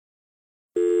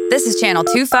This is Channel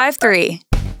 253.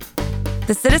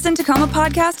 The Citizen Tacoma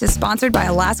podcast is sponsored by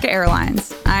Alaska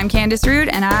Airlines. I'm Candace Rude,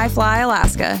 and I fly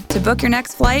Alaska. To book your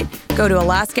next flight, go to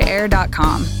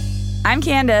alaskaair.com. I'm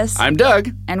Candace. I'm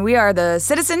Doug. And we are the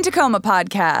Citizen Tacoma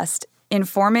podcast,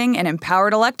 informing an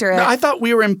empowered electorate. No, I thought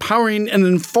we were empowering an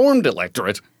informed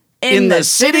electorate in the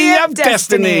City of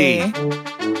Destiny.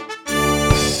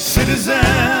 Citizen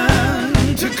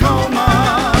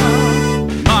Tacoma,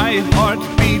 my heart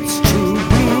beats true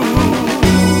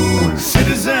blue.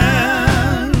 Citizen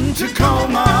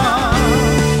Tacoma,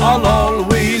 I'll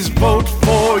always vote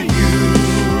for you.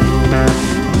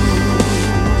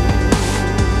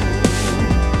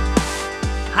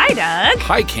 Hi, Doug.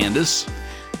 Hi, Candace.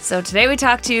 So today we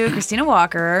talked to Christina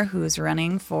Walker, who's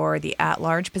running for the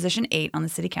at-large position 8 on the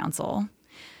city council.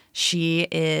 She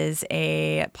is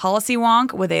a policy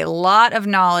wonk with a lot of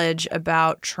knowledge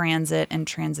about transit and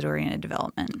transit-oriented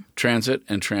development. Transit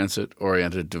and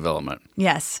transit-oriented development.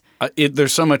 Yes.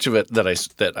 There's so much of it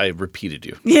that I repeated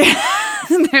you. Yeah,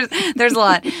 there's a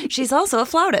lot. She's also a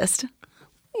flautist.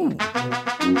 Ooh.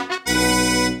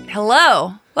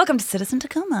 Hello. Welcome to Citizen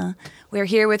Tacoma. We're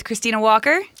here with Christina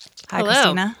Walker. Hi, Hello.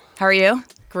 Christina. How are you?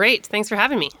 Great. Thanks for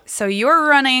having me. So you're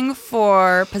running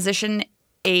for position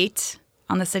 8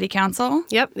 on the city council?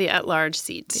 Yep, the at-large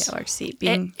seat. The at-large seat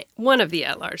being... One of the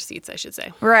at-large seats, I should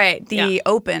say. Right, the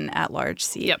open at-large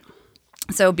seat. Yep.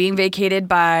 So being vacated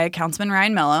by Councilman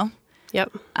Ryan Mello.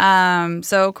 Yep.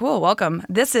 So cool, welcome.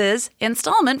 This is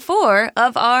installment 4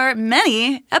 of our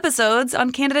many episodes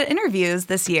on candidate interviews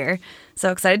this year.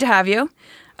 So excited to have you.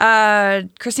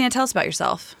 Christina, tell us about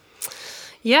yourself.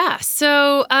 Yeah,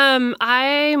 so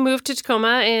I moved to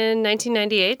Tacoma in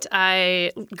 1998.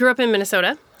 I grew up in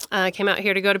Minnesota. Came out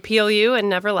here to go to PLU and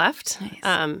never left.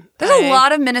 Nice. There's a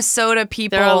lot of Minnesota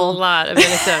people. There are a lot of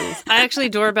Minnesotans. I actually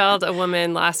doorbelled a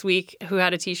woman last week who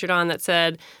had a T-shirt on that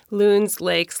said, Loons,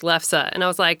 Lakes, Lefse. And I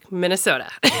was like, Minnesota.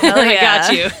 I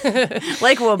got you.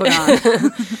 Lake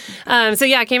Wobegon. So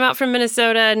I came out from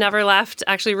Minnesota, never left.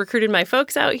 Actually recruited my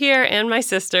folks out here and my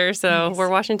sister. So nice. We're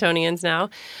Washingtonians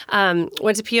now.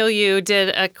 Went to PLU, did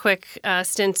a quick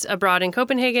stint abroad in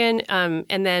Copenhagen.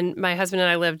 And then my husband and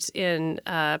I lived in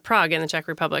Prague in the Czech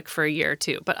Republic for a year or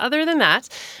two. But other than that,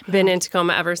 been in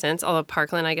Tacoma ever since, although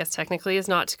Parkland, I guess, technically is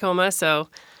not Tacoma. So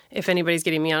if anybody's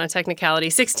getting me on a technicality,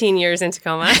 16 years in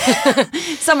Tacoma.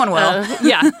 Someone will.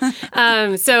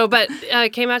 But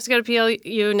came out to go to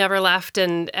PLU, never left,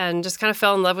 and just kind of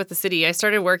fell in love with the city. I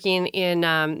started working in the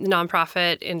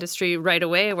nonprofit industry right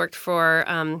away. I worked for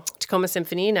Tacoma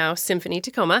Symphony, now Symphony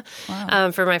Tacoma,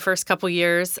 for my first couple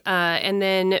years, and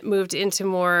then moved into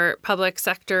more public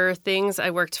sector things. I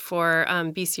worked for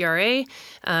BCRA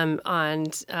on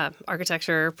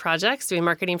architecture projects, doing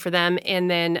marketing for them, and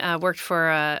then worked for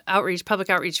a public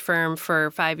outreach firm for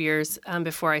 5 years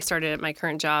before I started at my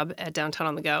current job at Downtown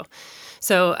on the Go.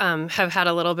 So have had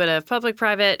a little bit of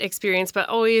public-private experience, but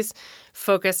always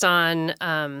focused on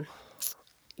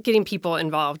getting people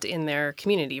involved in their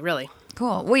community, really.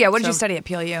 Cool. Well, yeah, what did you study at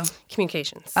PLU?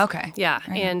 Communications. Okay. Yeah,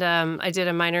 right. And I did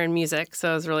a minor in music,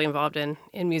 so I was really involved in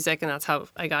music, and that's how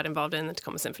I got involved in the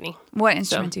Tacoma Symphony. What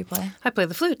instrument do you play? I play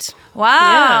the flute. Wow.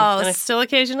 Yeah, and I still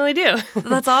occasionally do.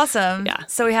 That's awesome. Yeah.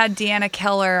 So we had Deanna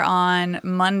Keller on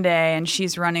Monday, and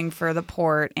she's running for the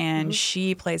Port, and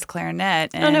she plays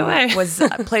clarinet and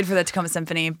played for the Tacoma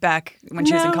Symphony back when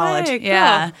she was in college. Way. Cool.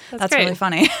 Yeah, That's really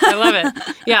funny. I love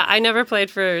it. Yeah, I never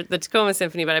played for the Tacoma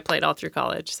Symphony, but I played all through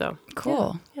college. So cool.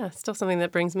 Yeah, still something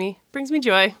that brings me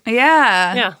joy.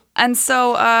 Yeah. Yeah. And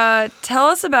so tell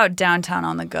us about Downtown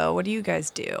on the Go. What do you guys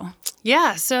do?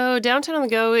 Yeah, so Downtown on the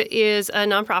Go is a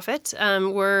nonprofit.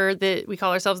 We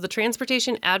call ourselves the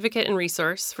Transportation Advocate and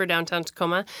Resource for Downtown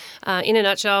Tacoma. In a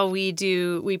nutshell,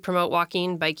 we promote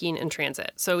walking, biking, and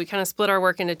transit. So we kind of split our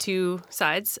work into two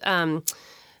sides.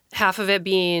 Half of it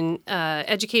being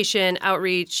education,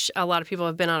 outreach. A lot of people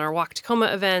have been on our Walk Tacoma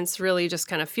events, really just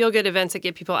kind of feel-good events that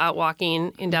get people out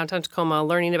walking in downtown Tacoma,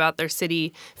 learning about their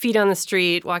city, feet on the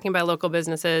street, walking by local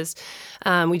businesses.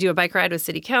 We do a bike ride with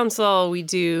City Council. We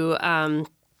do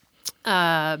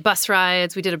bus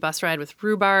rides. We did a bus ride with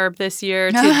Rhubarb this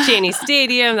year to Cheney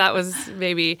Stadium. That was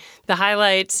maybe the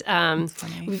highlight.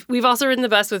 We've also ridden the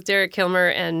bus with Derek Kilmer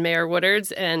and Mayor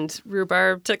Woodards, and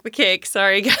Rhubarb took the cake.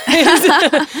 Sorry, guys.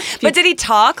 But did he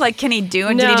talk? Like, can he do?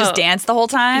 And did he just dance the whole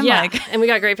time? Yeah, and we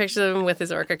got great pictures of him with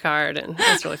his Orca card, and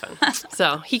it was really fun.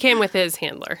 So he came with his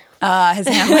handler.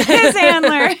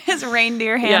 His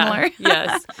reindeer handler.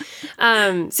 Yeah,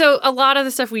 yes. So a lot of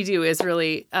the stuff we do is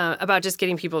really about just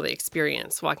getting people the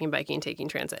experience walking, biking, taking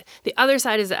transit. The other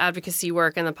side is the advocacy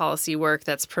work and the policy work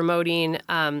that's promoting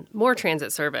more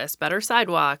transit service, better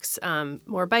sidewalks,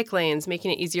 more bike lanes,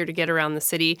 making it easier to get around the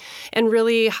city, and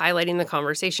really highlighting the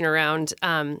conversation around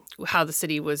how the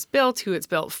city was built, who it's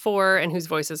built for, and whose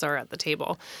voices are at the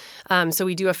table. So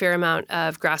we do a fair amount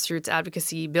of grassroots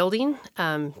advocacy building,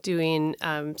 doing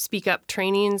speak up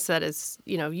trainings. That is,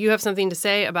 you have something to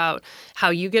say about how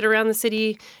you get around the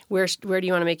city. Where do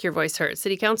you want to make your voice heard?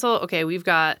 City council? Okay, we've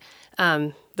got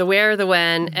the where, the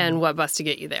when, and what bus to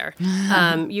get you there.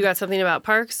 You got something about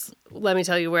parks? Let me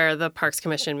tell you where the Parks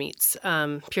Commission meets.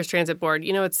 Pierce Transit Board.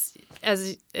 It's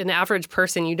as an average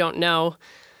person, you don't know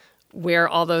where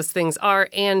all those things are,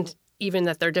 and even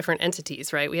that they're different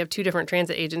entities, right? We have 2 different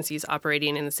transit agencies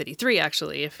operating in the city, 3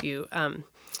 actually, if you,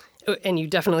 and you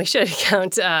definitely should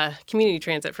count community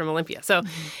transit from Olympia. So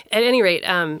at any rate,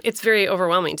 it's very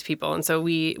overwhelming to people. And so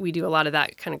we do a lot of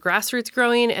that kind of grassroots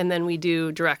growing, and then we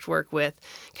do direct work with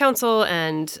council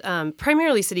and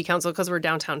primarily city council because we're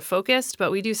downtown focused,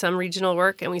 but we do some regional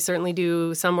work, and we certainly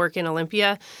do some work in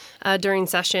Olympia during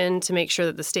session to make sure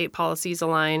that the state policies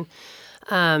align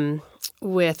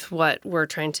with what we're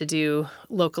trying to do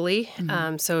locally.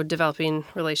 So developing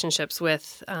relationships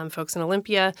with folks in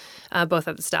Olympia, both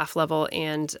at the staff level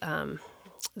and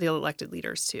the elected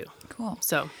leaders too. Cool.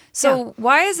 So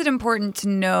why is it important to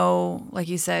know, like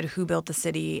you said, who built the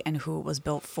city and who it was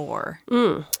built for?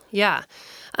 Yeah.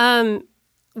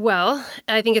 Well,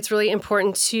 I think it's really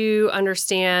important to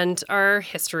understand our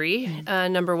history,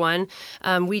 number one.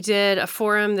 We did a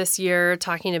forum this year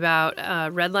talking about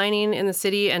redlining in the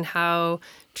city and how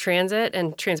transit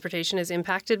and transportation is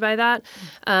impacted by that.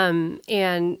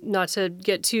 And not to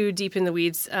get too deep in the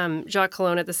weeds, Jacques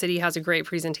Colon at the city has a great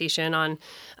presentation on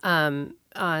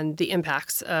the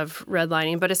impacts of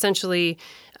redlining, but essentially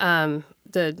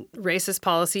the racist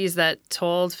policies that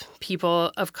told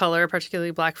people of color,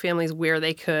 particularly Black families, where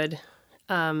they could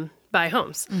buy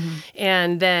homes.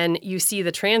 And then you see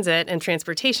the transit and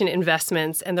transportation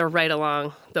investments, and they're right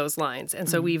along those lines. And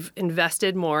so we've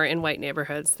invested more in white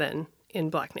neighborhoods than in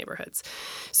Black neighborhoods.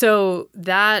 So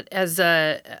that as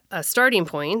a starting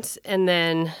point, and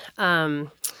then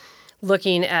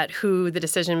looking at who the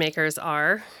decision makers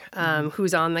are,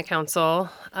 who's on the council,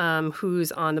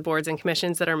 who's on the boards and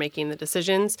commissions that are making the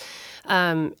decisions,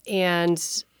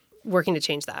 and working to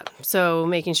change that. So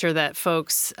making sure that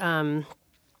folks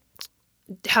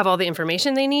have all the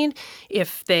information they need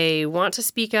if they want to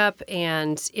speak up,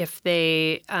 and if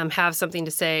they have something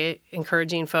to say,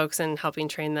 encouraging folks and helping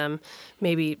train them,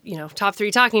 maybe, top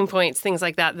 3 talking points, things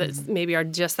like that, that maybe are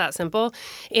just that simple.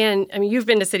 And I mean, you've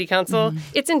been to city council.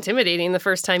 It's intimidating the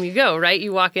first time you go, right?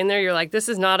 You walk in there, you're like, this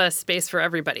is not a space for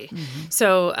everybody.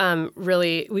 So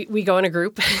really, we go in a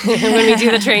group when we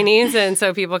do the trainings, and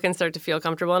so people can start to feel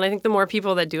comfortable. And I think the more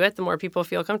people that do it, the more people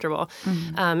feel comfortable.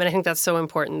 And I think that's so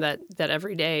important that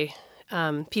every day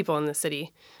people in the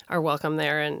city are welcome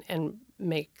there and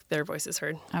make their voices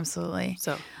heard. Absolutely.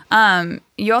 So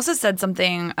you also said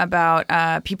something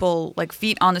about people like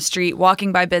feet on the street,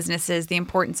 walking by businesses, the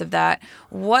importance of that.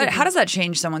 How does that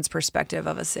change someone's perspective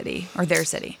of a city or their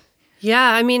city?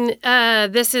 Yeah, I mean,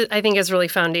 this is, I think, is really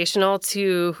foundational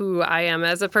to who I am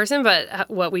as a person. But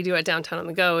what we do at Downtown on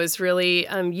the Go is really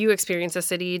you experience a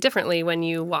city differently when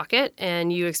you walk it,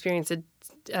 and you experience a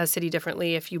city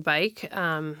differently if you bike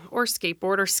or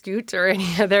skateboard or scoot or any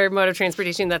other mode of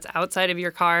transportation that's outside of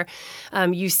your car.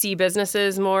 You see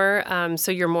businesses more,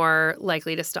 so you're more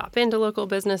likely to stop into local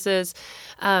businesses.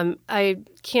 I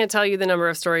can't tell you the number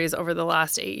of stories over the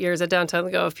last 8 years at Downtown on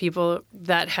the Go of people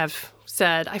that have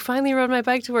said, I finally rode my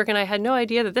bike to work and I had no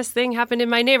idea that this thing happened in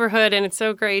my neighborhood and it's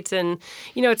so great. And,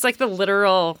 it's like the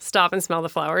literal stop and smell the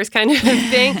flowers kind of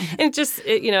thing. And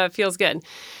it feels good.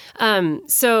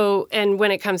 And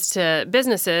when it comes to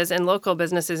businesses and local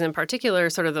businesses in particular,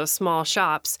 sort of those small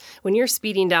shops, when you're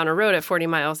speeding down a road at 40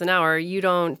 miles an hour, you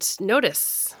don't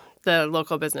notice the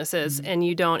local businesses and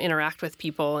you don't interact with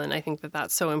people. And I think that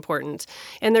that's so important.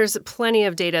 And there's plenty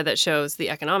of data that shows the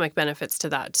economic benefits to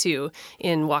that too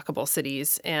in walkable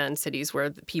cities and cities where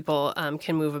people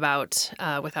can move about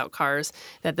without cars,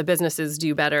 that the businesses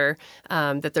do better,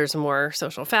 that there's more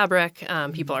social fabric,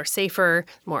 people are safer,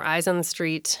 more eyes on the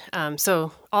street.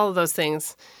 So all of those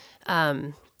things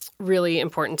really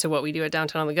important to what we do at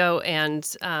Downtown on the Go. And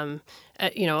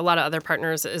a lot of other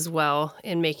partners as well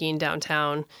in making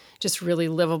downtown just really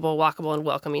livable, walkable, and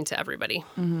welcoming to everybody.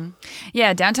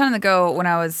 Yeah, Downtown on the Go, when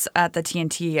I was at the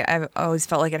TNT, I always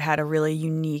felt like it had a really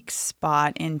unique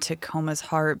spot in Tacoma's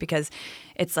heart because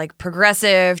it's like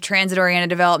progressive, transit-oriented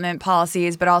development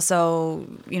policies, but also,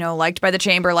 liked by the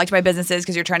chamber, liked by businesses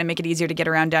because you're trying to make it easier to get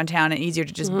around downtown and easier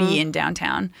to just be in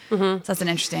downtown. So that's an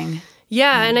interesting...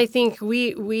 Yeah, and I think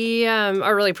we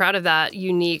are really proud of that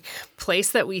unique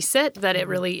place that we sit, that it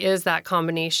really is that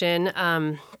combination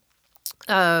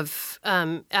of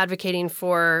advocating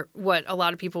for what a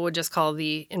lot of people would just call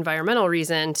the environmental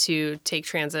reason to take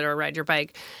transit or ride your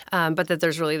bike, but that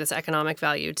there's really this economic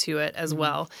value to it as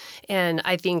well. And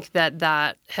I think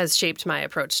that has shaped my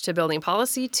approach to building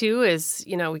policy too, is,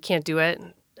 we can't do it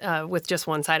with just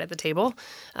one side at the table.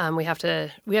 We have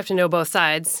to know both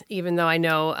sides, even though I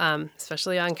know,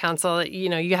 especially on council,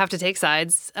 you have to take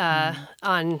sides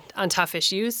on tough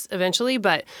issues eventually,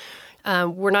 but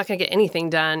we're not going to get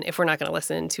anything done if we're not going to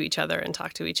listen to each other and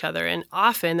talk to each other. And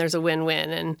often there's a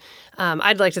win-win. And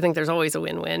I'd like to think there's always a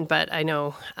win-win, but I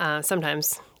know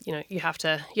sometimes you have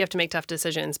to make tough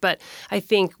decisions. But I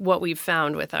think what we've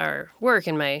found with our work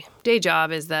in my day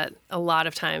job is that a lot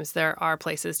of times there are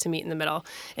places to meet in the middle.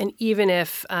 And even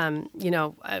if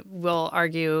we'll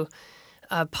argue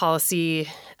a policy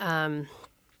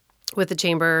with the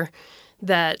chamber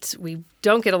that we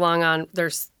don't get along on,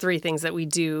 there's 3 things that we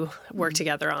do work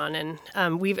together on.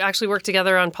 And we've actually worked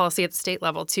together on policy at the state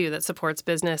level, too, that supports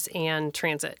business and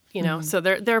transit, So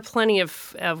there are plenty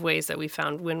of ways that we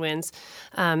found win-wins.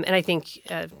 And I think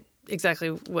exactly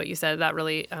what you said, that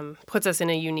really puts us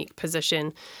in a unique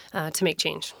position to make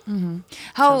change.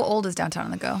 How old is Downtown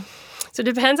on the Go? So it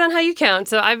depends on how you count.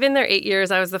 So I've been there 8 years.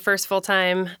 I was the first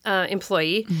full-time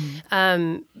employee.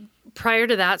 Prior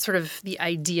to that, sort of the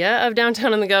idea of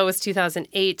Downtown on the Go was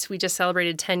 2008. We just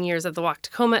celebrated 10 years of the Walk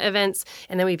Tacoma events,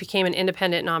 and then we became an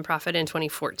independent nonprofit in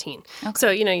 2014. Okay. So,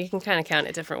 you can kind of count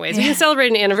it different ways. We can celebrate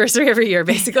an anniversary every year,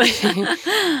 basically.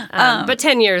 But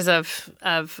 10 years of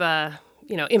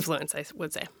influence, I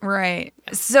would say. Right.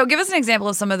 So give us an example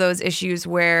of some of those issues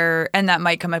where, and that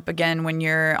might come up again when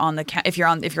you're on if you're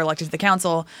elected to the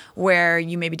council, where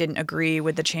you maybe didn't agree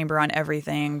with the chamber on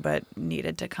everything, but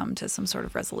needed to come to some sort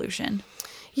of resolution.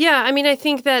 Yeah, I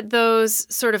think that those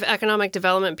sort of economic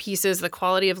development pieces, the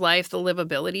quality of life, the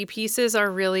livability pieces are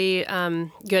really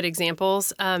good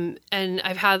examples. And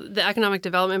I've had the Economic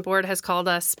Development Board has called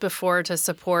us before to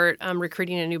support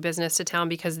recruiting a new business to town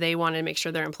because they wanted to make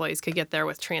sure their employees could get there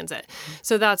with transit.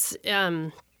 So that's,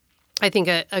 I think,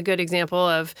 a good example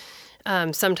of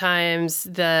sometimes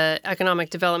the economic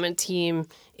development team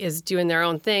is doing their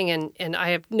own thing, and I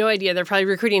have no idea. They're probably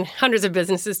recruiting hundreds of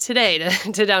businesses today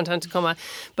to downtown Tacoma.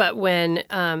 But when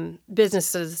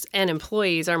businesses and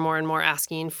employees are more and more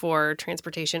asking for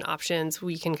transportation options,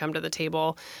 we can come to the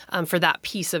table for that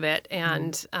piece of it.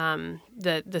 And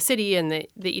the city and the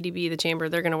EDB, the chamber,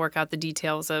 they're going to work out the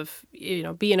details of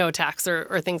B&O tax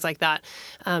or things like that,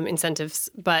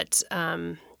 incentives. But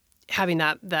having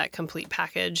that complete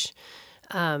package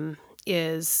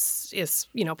is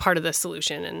part of the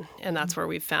solution, and that's where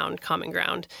we've found common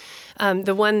ground.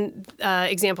 The one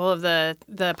example of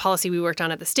the policy we worked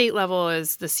on at the state level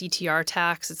is the CTR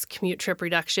tax. It's commute trip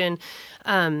reduction.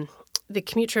 The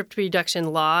commute trip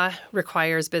reduction law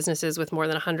requires businesses with more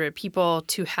than 100 people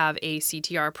to have a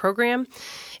CTR program.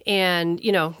 And,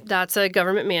 that's a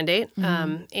government mandate.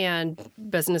 And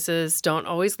businesses don't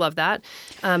always love that.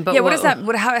 But what is that?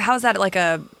 How is that like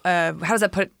how does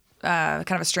that put kind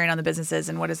of a strain on the businesses,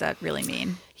 and what does that really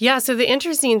mean? Yeah, so the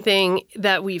interesting thing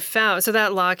that we found, so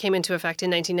that law came into effect in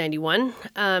 1991,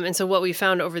 and so what we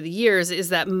found over the years is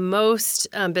that most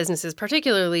businesses,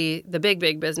 particularly the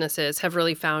big businesses, have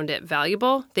really found it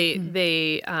valuable.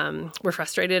 They were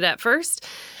frustrated at first,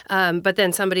 but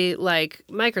then somebody like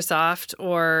Microsoft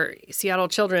or Seattle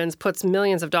Children's puts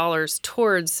millions of dollars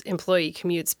towards employee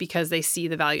commutes because they see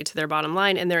the value to their bottom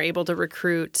line, and they're able to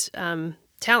recruit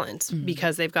talent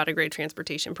because they've got a great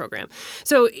transportation program.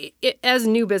 So as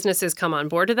new businesses come on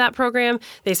board to that program,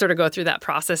 they sort of go through that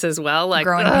process as well. Like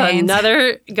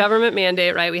another government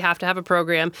mandate, right? We have to have a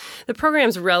program. The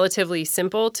program's relatively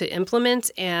simple to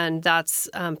implement, and that's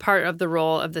part of the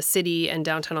role of the city and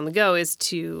Downtown on the Go is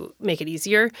to make it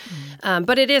easier.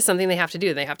 But it is something they have to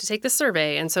do. They have to take the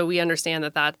survey. And so we understand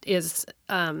that is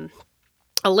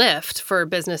a lift for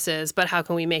businesses, but how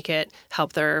can we make it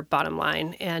help their bottom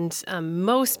line? And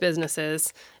most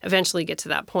businesses eventually get to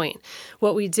that point.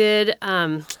 What we did,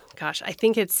 I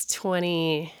think it's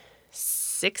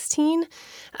 2016 2016,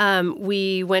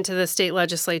 we went to the state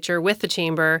legislature with the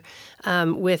chamber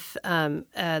with the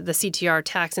CTR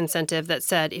tax incentive that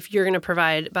said if you're going to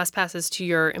provide bus passes to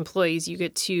your employees, you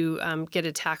get to get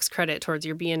a tax credit towards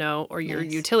your B&O or your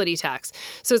utility tax.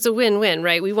 So it's a win-win,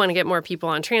 right? We want to get more people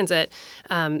on transit.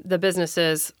 The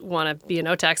businesses want a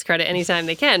B&O tax credit anytime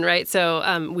they can, right?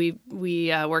 So we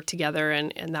worked together,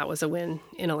 and that was a win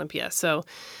in Olympia. So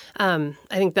I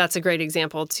think that's a great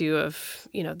example too of,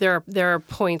 there are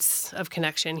points of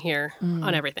connection here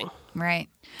on everything. Right.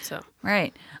 So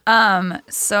right.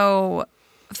 So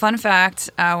fun fact,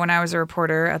 when I was a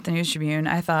reporter at the News Tribune,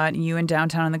 I thought you and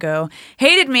Downtown on the Go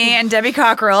hated me and Debbie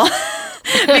Cockrell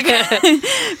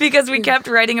because we kept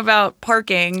writing about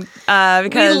parking.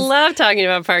 Because we love talking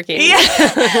about parking.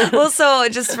 Yeah. Well, so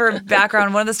just for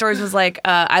background, one of the stories was like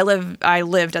I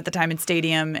lived at the time in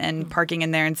Stadium, and parking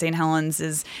in there in St. Helens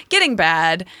is getting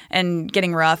bad and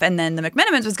getting rough. And then the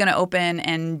McMenamins was going to open,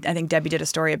 and I think Debbie did a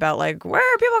story about like, where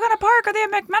are people going to park? Are they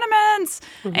at McMenamins?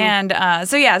 And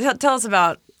so yeah, tell us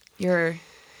about your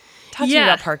talking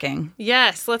about parking.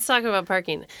 Yes, let's talk about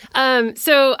parking.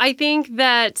 So I think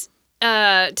that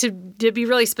to be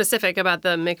really specific about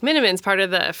the McMenamins, part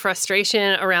of the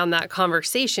frustration around that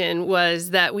conversation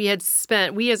was that we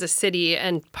as a city,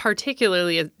 and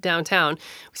particularly downtown,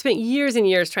 we spent years and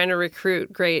years trying to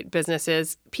recruit great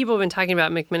businesses. People have been talking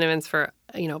about McMenamins for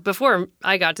before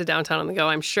I got to Downtown on the Go,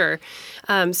 I'm sure.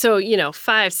 So,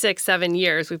 5, 6, 7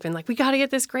 years, we've been like, we got to get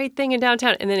this great thing in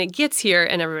downtown. And then it gets here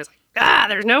and everybody's like,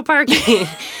 there's no parking.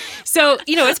 So,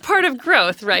 it's part of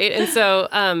growth, right? And so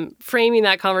framing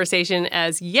that conversation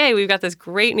as, yay, we've got this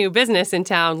great new business in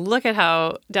town. Look at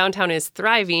how downtown is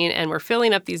thriving and we're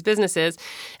filling up these businesses.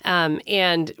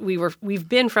 And we've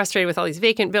been frustrated with all these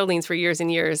vacant buildings for years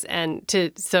and years. And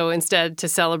instead to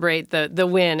celebrate the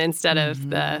win instead of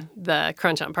the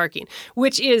crunch on parking,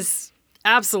 which is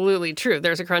absolutely true.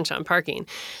 There's a crunch on parking.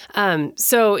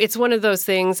 So it's one of those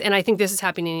things, and I think this is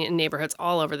happening in neighborhoods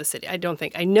all over the city. I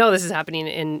know this is happening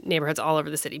in neighborhoods all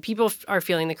over the city. People are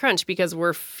feeling the crunch because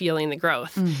we're feeling the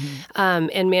growth.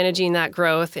 And managing that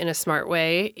growth in a smart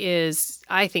way is,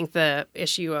 I think, the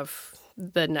issue of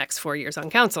the next 4 years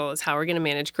on council is how we're going to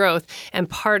manage growth. And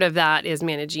part of that is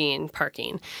managing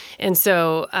parking. And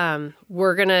so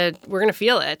we're gonna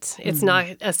feel it. It's not,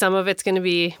 some of it's going to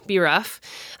be rough.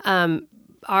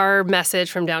 Our message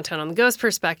from Downtown on the Go's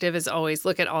perspective is always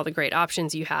look at all the great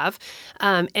options you have.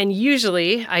 And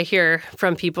usually I hear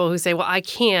from people who say, well, I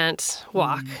can't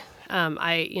walk.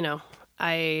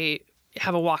 I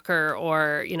have a walker,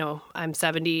 or, I'm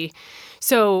 70.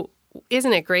 So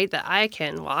isn't it great that I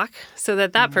can walk so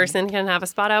that person can have a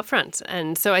spot out front?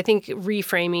 And so I think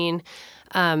reframing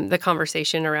the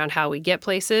conversation around how we get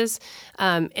places,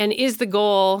 and is the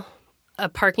goal a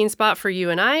parking spot for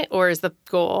you and I, or is the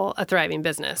goal a thriving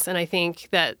business? And I think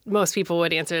that most people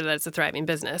would answer that it's a thriving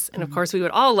business. And of course, we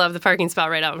would all love the parking spot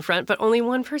right out in front, but only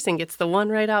one person gets the one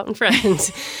right out in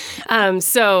front.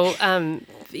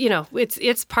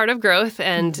 It's part of growth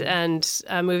and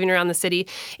moving around the city.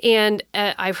 And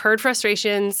I've heard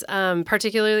frustrations,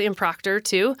 particularly in Proctor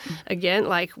too. Again,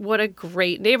 like, what a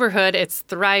great neighborhood. It's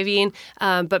thriving.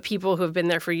 But people who have been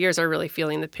there for years are really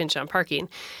feeling the pinch on parking.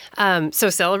 So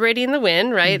celebrating the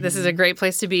win, right? This is a great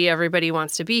place to be. Everybody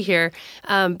wants to be here.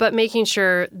 But making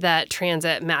sure that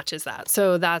transit matches that.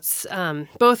 So that's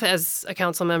both as a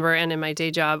council member and in my day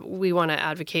job, we want to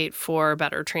advocate for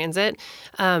better transit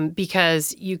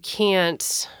because you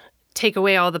can't take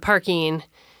away all the parking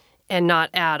and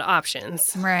not add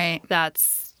options. Right.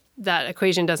 That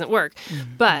equation doesn't work.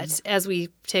 But as we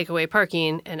take away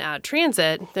parking and add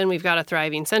transit, then we've got a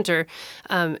thriving center.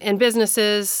 And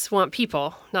businesses want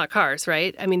people, not cars,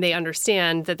 right? I mean, they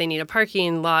understand that they need a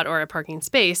parking lot or a parking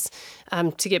space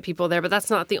to get people there, but that's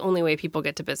not the only way people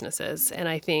get to businesses. And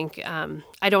I think,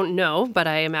 I don't know, but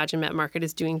I imagine Met Market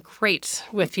is doing great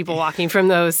with people walking from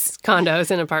those condos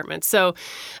and apartments. So,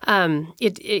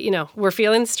 we're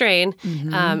feeling the strain.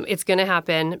 It's going to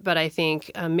happen, but I think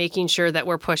making sure that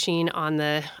we're pushing on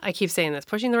I keep saying this,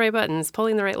 pushing the right buttons,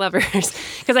 pulling the right levers,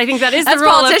 because I think that is the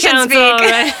role of council,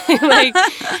 right? Like,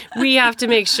 we have to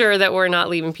make sure that we're not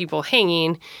leaving people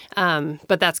hanging,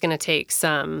 but that's going to take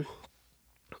some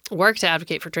work to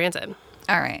advocate for transit.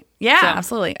 All right. Yeah,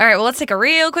 absolutely. All right, well, let's take a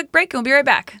real quick break and we'll be right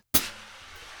back.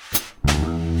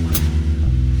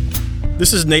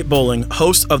 This is Nate Bowling,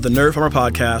 host of the Nerd Farmer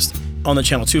podcast on the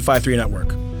Channel 253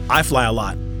 network. I fly a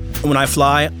lot. And when I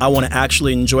fly, I want to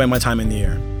actually enjoy my time in the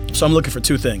air. So I'm looking for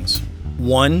two things.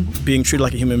 One, being treated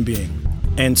like a human being.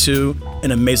 And two,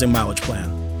 an amazing mileage plan.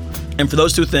 And for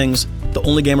those two things, the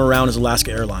only game around is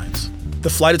Alaska Airlines. The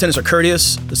flight attendants are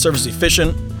courteous, the service is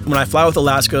efficient, When I fly with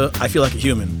Alaska, I feel like a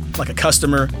human, like a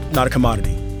customer, not a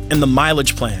commodity. And the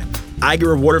mileage plan, I get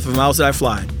rewarded for the miles that I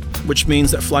fly, which means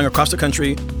that flying across the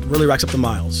country really racks up the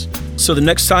miles. So the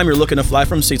next time you're looking to fly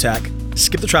from SeaTac,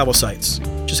 skip the travel sites.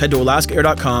 Just head to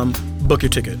alaskaair.com, book your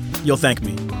ticket. You'll thank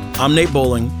me. I'm Nate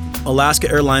Bowling,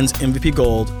 Alaska Airlines MVP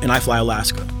Gold, and I fly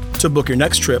Alaska. To book your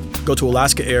next trip, go to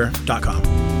alaskaair.com.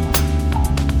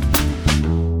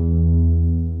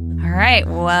 All right,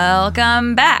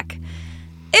 welcome back.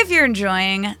 If you're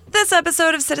enjoying this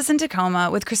episode of Citizen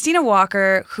Tacoma with Christina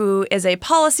Walker, who is a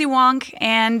policy wonk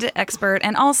and expert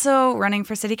and also running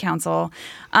for city council,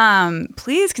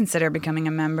 please consider becoming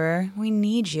a member. We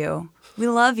need you. We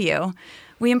love you.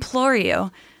 We implore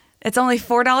you. It's only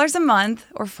 $4 a month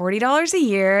or $40 a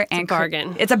year. It's a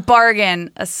bargain. It's a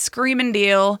bargain, a screaming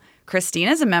deal.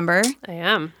 Christina's a member. I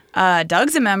am.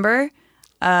 Doug's a member.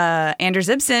 Andrew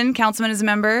Zibson, councilman, is a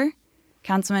member.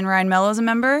 Councilman Ryan Mello's a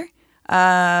member.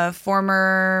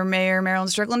 Former Mayor Marilyn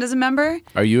Strickland is a member.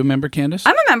 Are you a member, Candace?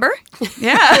 I'm a member.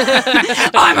 Yeah.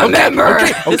 I'm a member.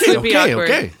 This would be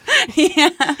awkward. Yeah,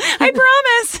 I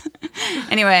promise.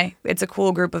 Anyway, it's a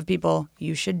cool group of people.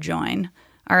 You should join.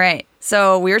 All right.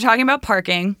 So we were talking about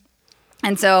parking.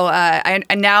 And so I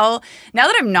now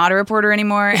that I'm not a reporter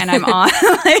anymore and I'm on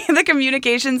like, the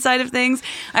communication side of things,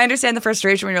 I understand the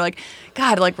frustration when you're like,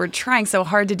 God, like we're trying so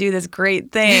hard to do this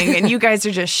great thing and you guys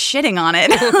are just shitting on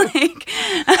it.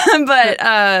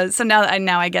 So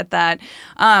now I get that.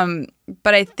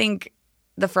 But I think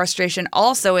the frustration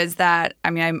also is that, I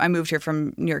mean, I moved here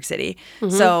from New York City.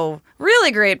 Mm-hmm. So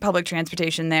really great public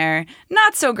transportation there.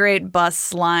 Not so great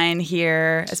bus line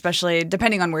here, especially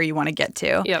depending on where you want to get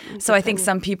to. Yep. So I think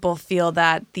some people feel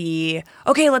that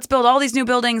let's build all these new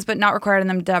buildings, but not requiring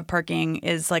them to have parking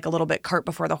is like a little bit cart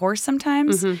before the horse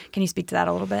sometimes. Mm-hmm. Can you speak to that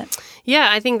a little bit? Yeah,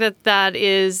 I think that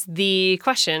is the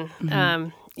question. Mm-hmm.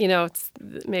 It's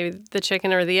maybe the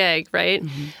chicken or the egg, right?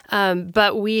 Mm-hmm.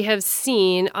 But we have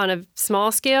seen on a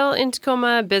small scale in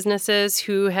Tacoma businesses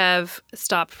who have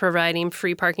stopped providing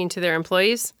free parking to their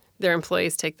employees. Their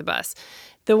employees take the bus.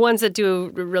 The ones that do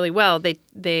really well,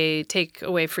 they take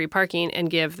away free parking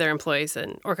and give their employees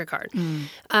an Orca card.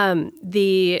 Mm.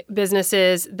 The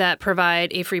businesses that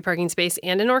provide a free parking space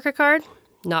and an Orca card,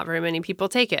 not very many people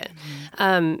take it.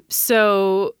 Mm.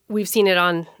 So we've seen it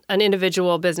on an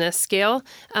individual business scale,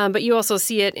 but you also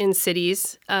see it in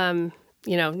cities. New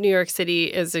York City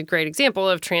is a great example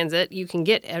of transit. You can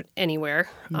get anywhere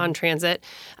on transit.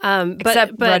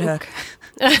 Except Red Hook.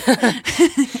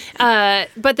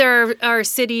 But there are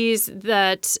cities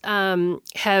that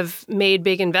have made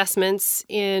big investments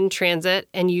in transit,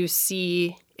 and you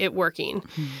see it working.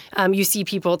 Mm-hmm. You see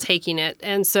people taking it.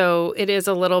 And so it is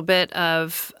a little bit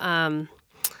of,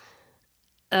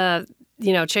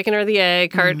 chicken or the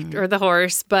egg, cart mm-hmm. or the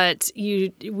horse, but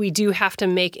we do have to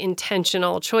make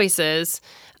intentional choices.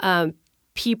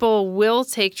 People will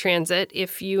take transit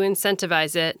if you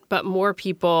incentivize it, but more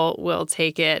people will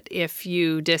take it if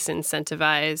you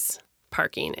disincentivize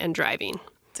parking and driving.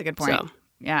 That's a good point. So,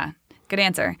 yeah, good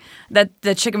answer. That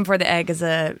the chicken before the egg is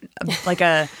a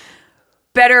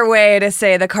better way to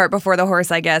say the cart before the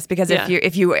horse, I guess, because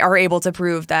if you are able to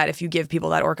prove that if you give people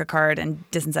that Orca card and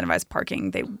disincentivize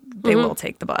parking, they mm-hmm. will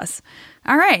take the bus.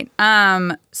 All right.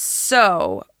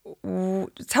 So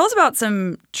tell us about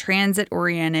some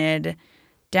transit-oriented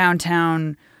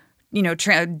downtown,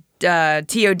 TOD,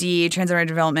 transit-oriented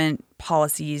development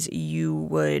policies you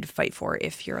would fight for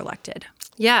if you're elected.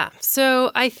 Yeah.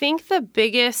 So I think the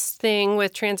biggest thing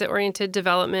with transit-oriented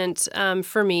development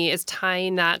for me is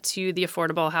tying that to the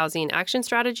Affordable Housing Action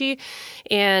Strategy.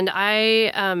 And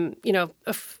housing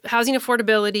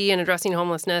affordability and addressing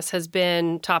homelessness has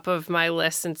been top of my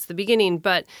list since the beginning,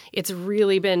 but it's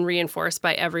really been reinforced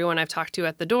by everyone I've talked to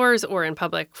at the doors or in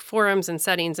public forums and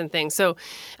settings and things. So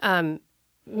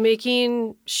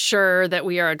making sure that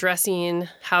we are addressing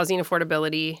housing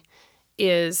affordability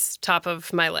is top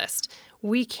of my list.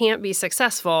 We can't be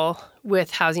successful with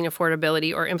housing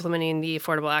affordability or implementing the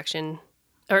Affordable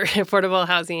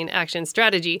Housing Action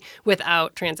Strategy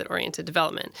without transit-oriented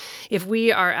development. If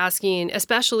we are asking,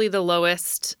 especially the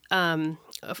lowest income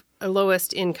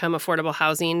affordable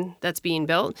housing that's being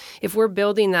built, if we're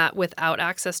building that without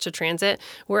access to transit,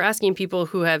 we're asking people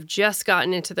who have just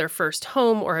gotten into their first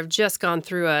home or have just gone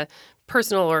through a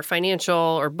personal or financial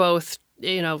or both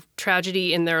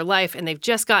tragedy in their life, and they've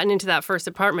just gotten into that first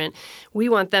apartment. We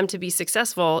want them to be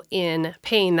successful in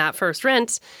paying that first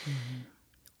rent. Mm-hmm.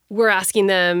 We're asking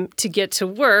them to get to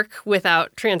work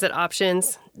without transit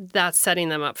options. that's setting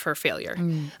them up for failure.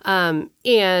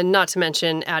 And not to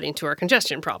mention adding to our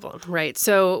congestion problem, right?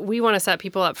 So we want to set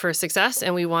people up for success,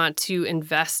 and we want to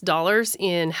invest dollars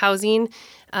in housing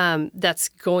that's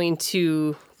going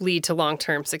to lead to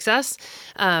long-term success.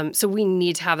 So we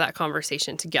need to have that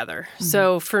conversation together.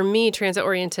 So for me,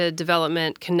 transit-oriented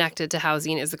development connected to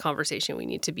housing is the conversation we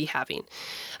need to be having.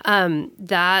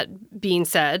 That being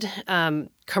said,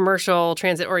 commercial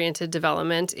transit-oriented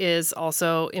development is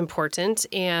also important,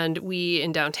 and we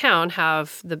in downtown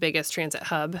have the biggest transit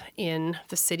hub in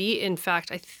the city. In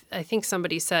fact, I think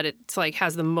somebody said it's like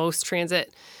has the most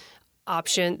transit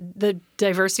option. The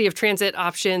diversity of transit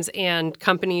options and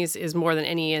companies is more than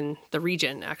any in the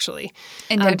region, actually,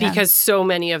 because so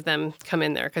many of them come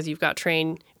in there. Because you've got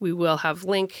train, we will have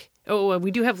Link. Oh,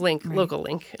 we do have Link, right. Local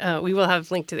Link. We will have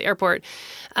Link to the airport.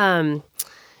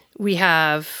 We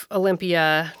have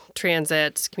Olympia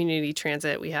Transit, Community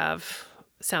Transit. We have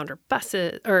Sound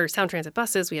Transit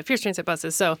buses. We have Pierce Transit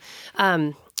buses. So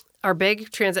our big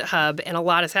transit hub, and a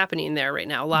lot is happening there right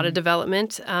now. A lot of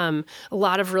development, a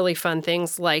lot of really fun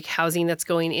things like housing that's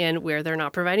going in where they're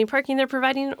not providing parking, they're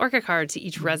providing an Orca card to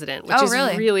each resident, which is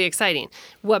really exciting.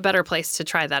 What better place to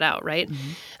try that out, right?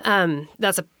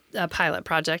 That's a pilot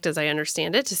project, as I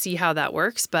understand it, to see how that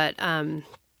works. But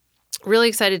really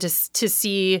excited to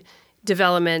see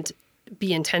development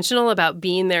be intentional about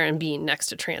being there and being next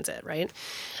to transit, right?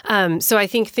 So I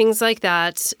think things like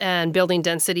that and building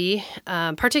density,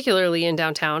 particularly in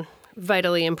downtown,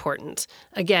 vitally important.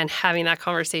 Again, having that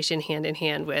conversation hand in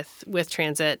hand with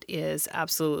transit is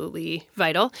absolutely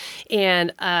vital.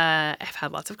 And I've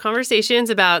had lots of conversations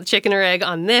about chicken or egg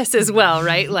on this as well,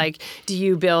 right? Like, do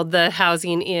you build the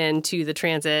housing into the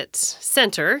transit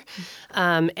center?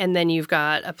 And then you've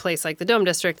got a place like the Dome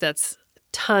District that's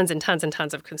tons and tons and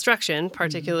tons of construction,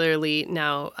 particularly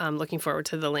now looking forward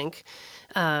to the link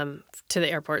to the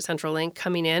airport, Central Link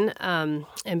coming in and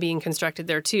being constructed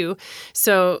there too.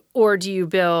 So, or do you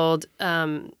build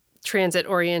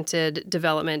transit-oriented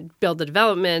development, build the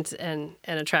development and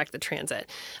attract the transit?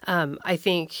 I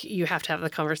think you have to have the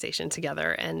conversation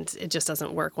together, and it just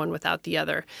doesn't work one without the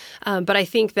other. But I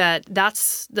think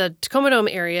that's the Tacoma Dome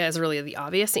area is really the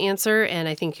obvious answer, and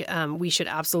I think we should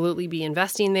absolutely be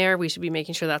investing there. We should be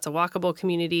making sure that's a walkable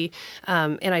community.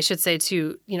 And I should say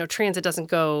too, transit doesn't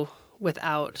go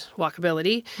without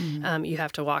walkability. You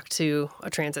have to walk to a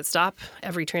transit stop.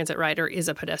 Every transit rider is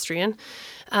a pedestrian.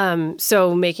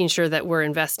 So making sure that we're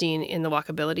investing in the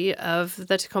walkability of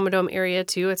the Tacoma Dome area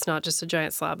too. It's not just a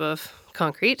giant slab of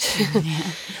concrete.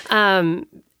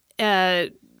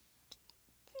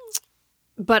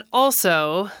 But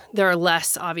also, there are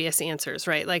less obvious answers,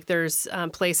 right? Like there's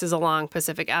places along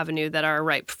Pacific Avenue that are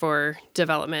ripe for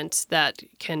development that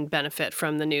can benefit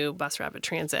from the new bus rapid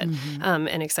transit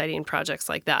and exciting projects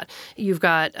like that. You've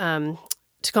got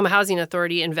Tacoma Housing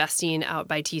Authority investing out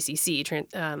by TCC.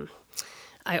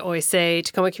 I always say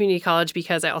Tacoma Community College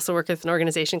because I also work with an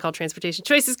organization called Transportation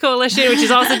Choices Coalition, which is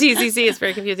also TCC. It's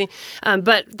very confusing.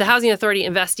 But the Housing Authority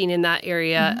investing in that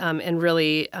area and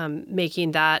really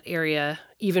making that area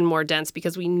even more dense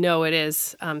because we know it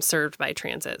is served by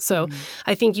transit. So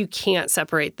I think you can't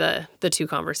separate the two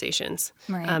conversations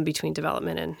between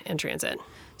development and transit.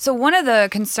 So one of the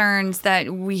concerns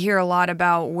that we hear a lot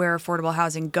about where affordable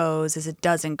housing goes is it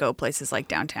doesn't go places like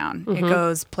downtown. It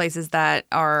goes places that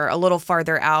are a little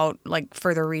farther out, like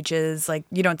further reaches. Like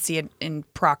you don't see it in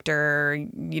Proctor.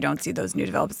 You don't see those new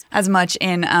developments as much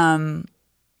in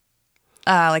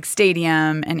like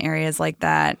Stadium and areas like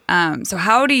that. So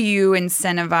how do you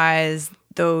incentivize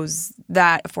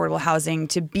that affordable housing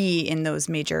to be in those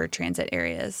major transit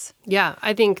areas? Yeah,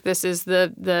 I think this is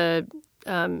the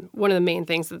one of the main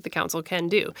things that the council can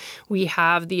do. We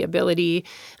have the ability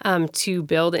to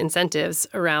build incentives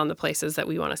around the places that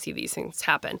we want to see these things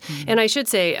happen. And I should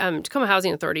say, Tacoma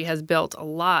Housing Authority has built a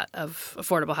lot of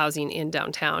affordable housing in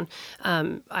downtown.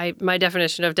 My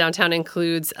definition of downtown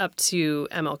includes up to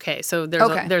MLK. So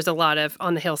there's a lot of,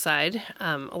 on the hillside,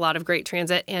 a lot of great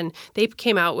transit. And they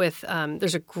came out with,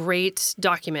 there's a great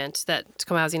document that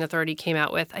Tacoma Housing Authority came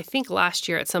out with, I think last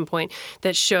year at some point,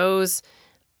 that shows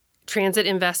transit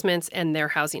investments and their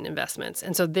housing investments.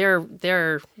 And so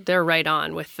they're right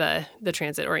on with the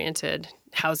transit-oriented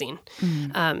housing.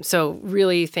 So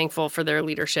really thankful for their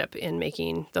leadership in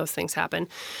making those things happen.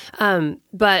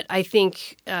 But I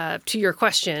think to your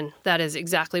question, that is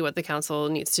exactly what the council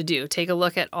needs to do. Take a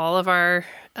look at all of our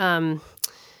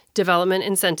development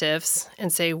incentives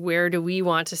and say, where do we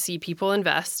want to see people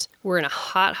invest? We're in a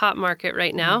hot market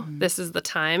right now. This is the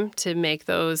time to make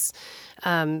those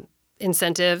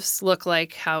incentives look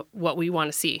like what we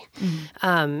want to see.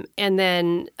 And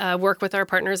then work with our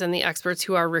partners and the experts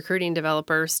who are recruiting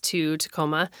developers to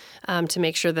Tacoma to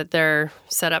make sure that they're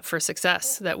set up for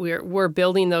success, that we're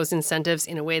building those incentives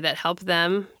in a way that help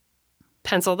them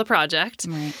pencil the project,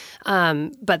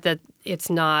 but that it's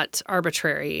not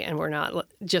arbitrary and we're not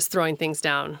just throwing things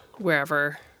down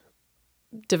wherever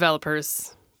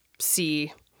developers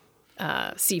see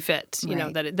fit,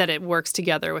 that it works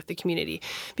together with the community.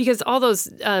 Because all those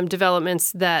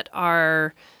developments that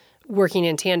are working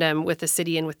in tandem with the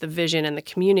city and with the vision and the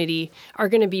community are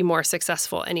going to be more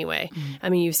successful anyway. I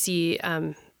mean, you see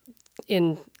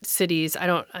in cities,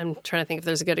 I'm trying to think if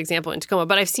there's a good example in Tacoma,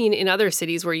 but I've seen in other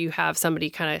cities where you have somebody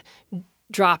kind of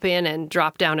drop in and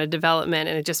drop down a development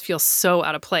and it just feels so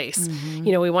out of place.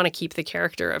 We want to keep the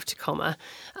character of Tacoma.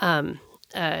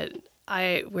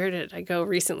 Where did I go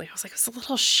recently? I was like, it's a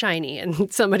little shiny.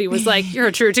 And somebody was like, you're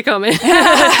a true Tacoman.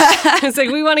 It's like,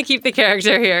 we want to keep the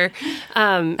character here.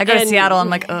 I go to Seattle, I'm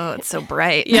like, oh, it's so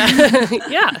bright.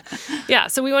 Yeah.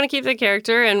 So we want to keep the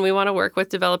character and we want to work with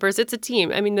developers. It's a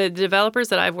team. I mean, the developers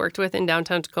that I've worked with in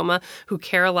downtown Tacoma who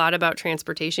care a lot about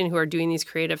transportation, who are doing these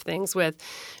creative things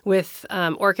with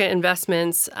Orca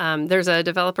Investments. There's a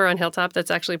developer on Hilltop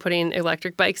that's actually putting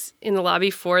electric bikes in the lobby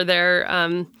for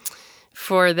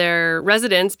their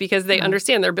residents because they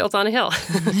understand they're built on a hill.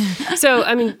 So,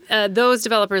 I mean, those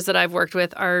developers that I've worked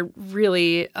with are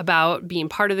really about being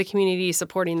part of the community,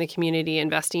 supporting the community,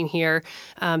 investing here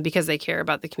because they care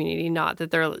about the community, not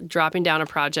that they're dropping down a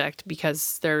project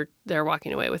because they're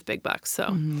walking away with big bucks.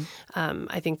 So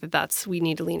I think we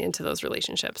need to lean into those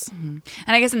relationships. And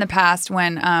I guess in the past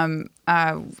when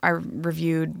I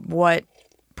reviewed what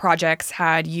projects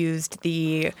had used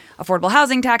the affordable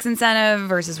housing tax incentive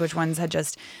versus which ones had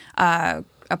just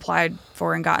applied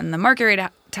for and gotten the market rate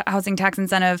housing tax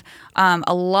incentive.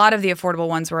 A lot of the affordable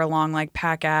ones were along like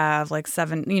Pac Ave, like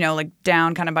like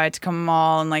down kind of by Tacoma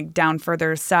Mall and like down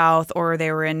further south, or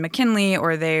they were in McKinley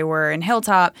or they were in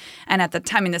Hilltop. And at the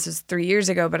time, I mean, this was 3 years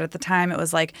ago, but at the time it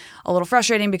was like a little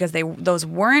frustrating because those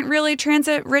weren't really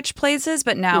transit rich places.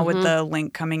 But now with the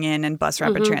link coming in and bus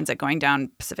rapid transit going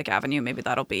down Pacific Avenue, maybe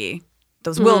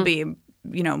those will be,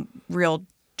 real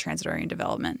transit-oriented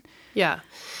development. Yeah.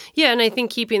 Yeah, and I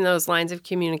think keeping those lines of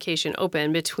communication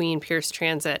open between Pierce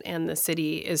Transit and the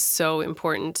city is so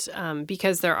important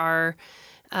because there are,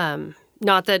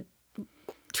 not that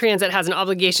transit has an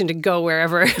obligation to go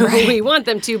wherever we want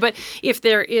them to, but if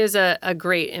there is a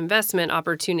great investment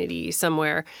opportunity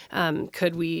somewhere,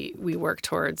 could we work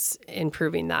towards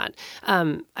improving that?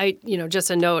 Just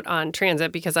a note on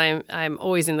transit, because I'm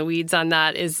always in the weeds on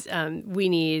that, is we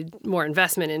need more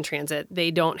investment in transit. They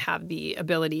don't have the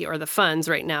ability or the funds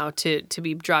right now to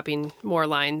be dropping more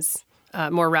lines,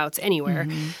 more routes anywhere.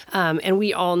 And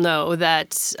we all know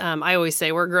that, I always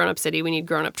say we're a grown-up city, we need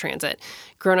grown-up transit.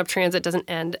 Grown-up transit doesn't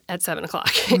end at 7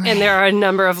 o'clock. Right. And there are a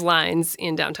number of lines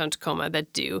in downtown Tacoma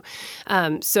that do.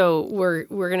 So we're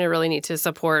going to really need to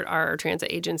support our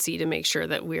transit agency to make sure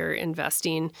that we're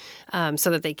investing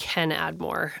so that they can add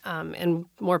more. And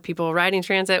more people riding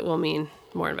transit will mean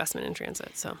more investment in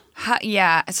transit. So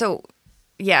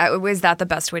is that the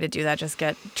best way to do that? Just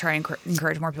try and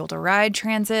encourage more people to ride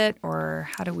transit, or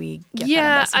how do we get that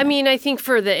investment? I mean, I think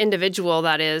for the individual,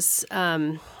 that is,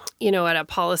 at a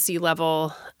policy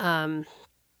level,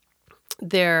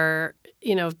 they're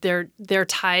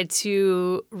tied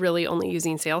to really only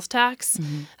using sales tax.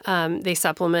 They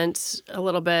supplement a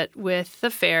little bit with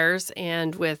the fares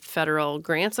and with federal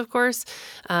grants, of course,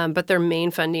 but their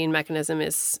main funding mechanism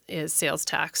is sales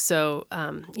tax. So,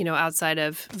 outside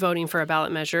of voting for a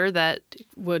ballot measure that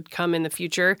would come in the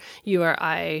future, you or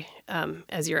I,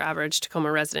 as your average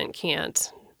Tacoma resident,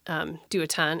 can't do a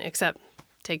ton except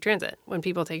take transit. When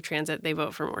people take transit, they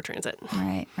vote for more transit.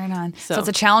 Right on. So it's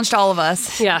a challenge to all of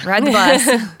us. Yeah. Ride the bus.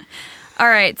 All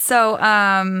right.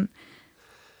 So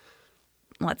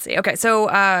let's see. Okay. So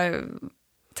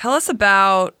tell us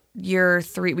about your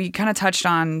three. We kind of touched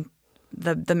on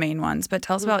the main ones, but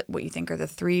tell us about what you think are the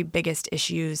three biggest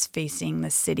issues facing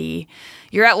the city.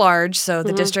 You're at large, so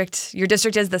the district, your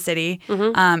district is the city,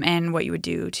 and what you would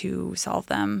do to solve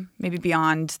them, maybe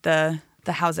beyond the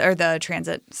house or the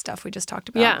transit stuff we just talked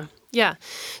about. Yeah.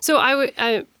 So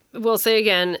I will say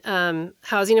again,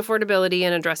 housing affordability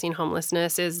and addressing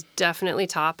homelessness is definitely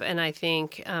top. And I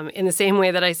think in the same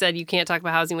way that I said you can't talk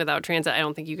about housing without transit, I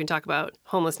don't think you can talk about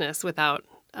homelessness without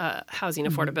housing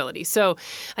affordability. So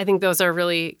I think those are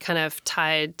really kind of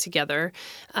tied together.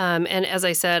 And as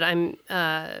I said, I'm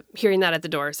hearing that at the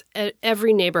doors.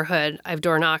 Every neighborhood I've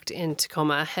door knocked in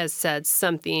Tacoma has said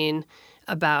something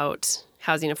about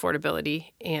housing affordability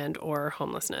and or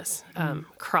homelessness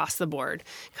across the board.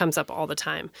 Comes up all the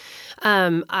time.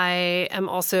 I am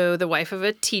also the wife of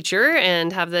a teacher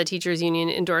and have the teachers union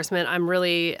endorsement. I'm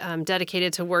really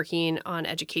dedicated to working on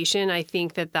education. I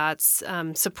think that that's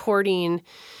supporting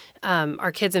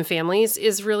our kids and families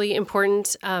is really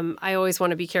important. I always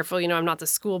want to be careful. I'm not the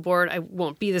school board. I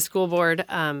won't be the school board.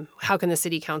 How can the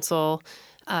city council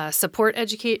support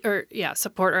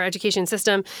our education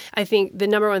system? I think the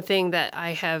number one thing that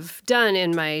I have done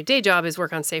in my day job is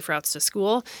work on safe routes to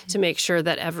school to make sure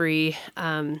that every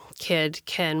kid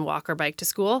can walk or bike to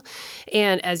school.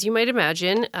 And as you might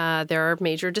imagine, there are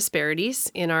major disparities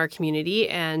in our community.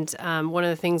 And one of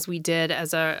the things we did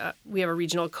we have a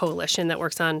regional coalition that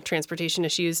works on transportation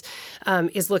issues,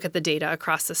 is look at the data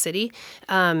across the city.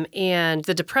 And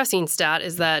the depressing stat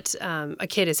is that a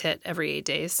kid is hit every 8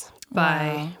 days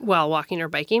while walking or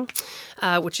biking,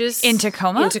 which is in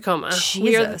Tacoma? In Tacoma.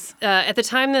 Jesus. At the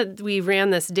time that we ran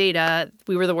this data,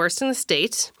 we were the worst in the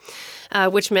state,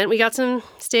 which meant we got some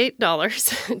state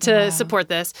dollars to support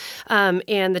this.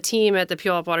 And the team at the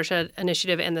Puyallup Watershed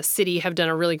Initiative and the city have done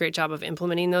a really great job of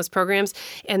implementing those programs.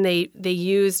 And they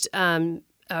used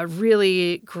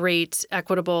really great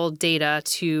equitable data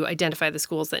to identify the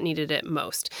schools that needed it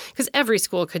most. Because every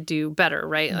school could do better,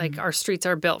 right? Like our streets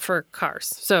are built for cars.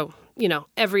 So,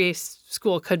 every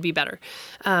school could be better.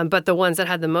 But the ones that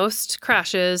had the most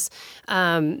crashes,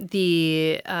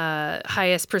 the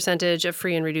highest percentage of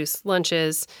free and reduced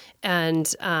lunches,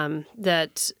 and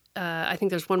I think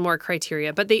there's one more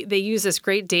criteria, but they use this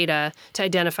great data to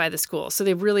identify the schools. So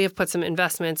they really have put some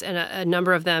investments, and a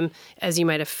number of them, as you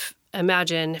might have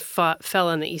imagine, fell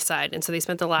on the east side. And so they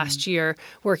spent the last year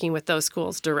working with those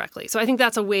schools directly. So I think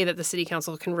that's a way that the city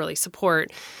council can really support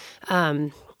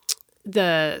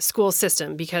the school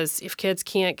system, because if kids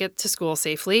can't get to school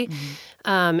safely,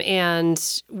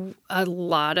 and a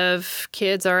lot of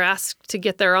kids are asked to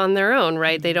get there on their own,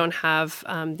 right? They don't have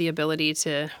the ability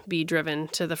to be driven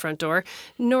to the front door,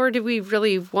 nor do we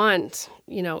really want,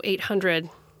 800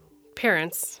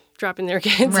 parents dropping their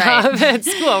kids off at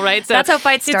school, right? So that's how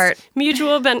fights start.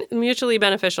 Mutually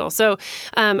beneficial. So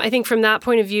I think from that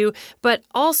point of view, but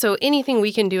also anything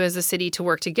we can do as a city to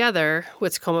work together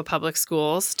with Tacoma Public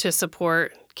Schools to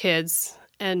support kids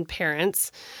and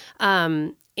parents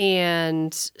and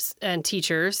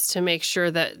teachers to make sure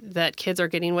that kids are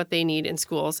getting what they need in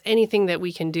schools. Anything that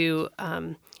we can do,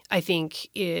 I think,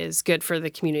 is good for the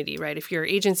community, right? If your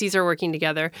agencies are working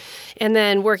together, and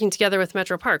then working together with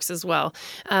Metro Parks as well.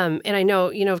 And I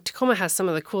know, Tacoma has some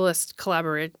of the coolest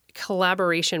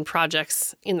collaboration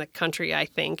projects in the country, I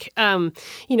think.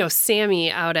 Sammy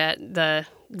out at the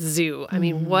zoo. I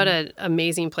mean, what an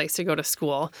amazing place to go to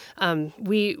school.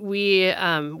 We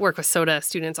work with SOTA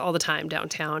students all the time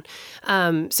downtown.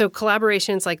 So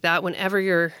collaborations like that, whenever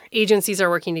your agencies are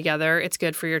working together, it's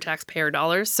good for your taxpayer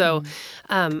dollars. So,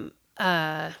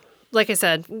 like I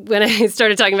said, when I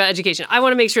started talking about education, I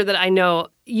want to make sure that I know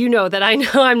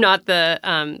I'm not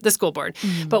the school board,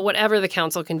 but whatever the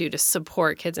council can do to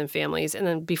support kids and families, and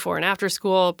then before and after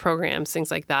school programs,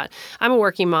 things like that. I'm a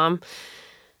working mom.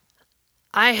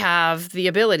 I have the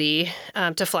ability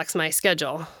to flex my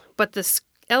schedule, but this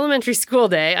elementary school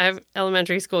day, I have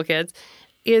elementary school kids,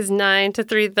 is 9 to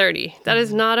 3:30. That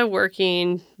is not a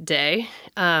working day.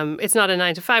 It's not a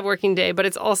 9 to 5 working day, but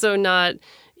it's also not,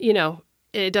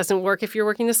 it doesn't work if you're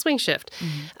working the swing shift.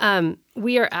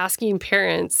 We are asking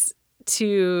parents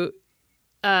to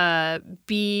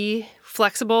be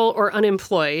flexible or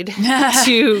unemployed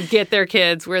to get their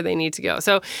kids where they need to go.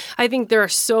 So I think there are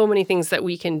so many things that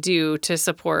we can do to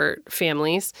support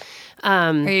families.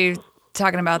 Are you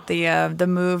talking about the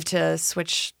move to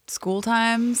switch school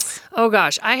times? Oh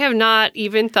gosh, I have not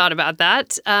even thought about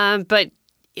that. But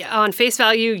on face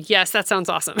value, yes, that sounds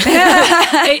awesome.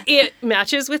 It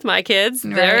matches with my kids.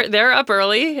 Right. They're up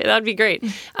early. That'd be great.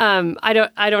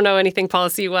 I don't know anything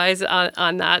policy wise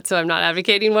on that, so I'm not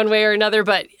advocating one way or another.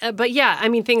 But yeah, I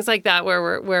mean things like that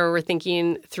where we're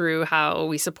thinking through how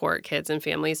we support kids and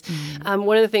families.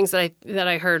 One of the things that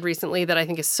I heard recently that I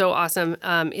think is so awesome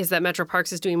is that Metro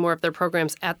Parks is doing more of their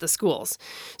programs at the schools.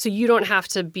 So you don't have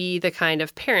to be the kind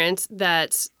of parent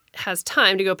that has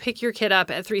time to go pick your kid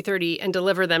up at 3:30 and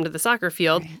deliver them to the soccer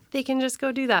field. Right. They can just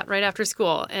go do that right after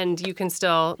school, and you can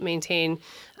still maintain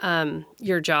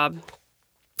your job,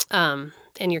 and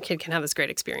your kid can have this great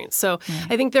experience. So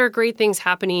I think there are great things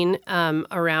happening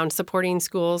around supporting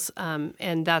schools,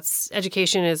 and that's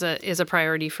education is a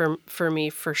priority for me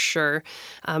for sure,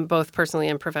 both personally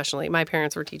and professionally. My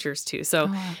parents were teachers too,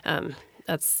 so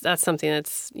that's something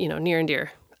that's near and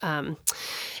dear.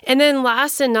 And then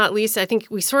last and not least, I think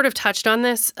we sort of touched on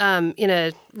this in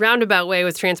a roundabout way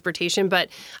with transportation, but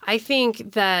I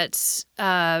think that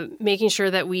making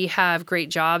sure that we have great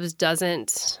jobs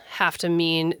doesn't have to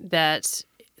mean that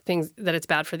it's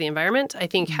bad for the environment. I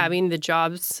think having the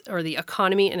jobs or the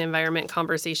economy and environment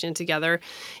conversation together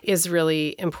is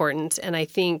really important. And I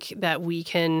think that we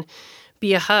can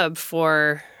be a hub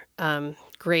for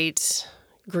great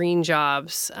green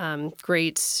jobs,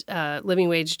 great living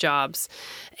wage jobs.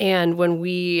 And when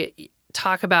we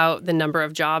talk about the number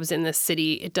of jobs in this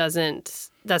city,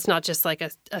 that's not just like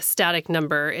a static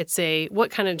number. It's what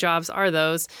kind of jobs are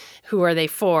those? Who are they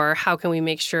for? How can we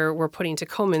make sure we're putting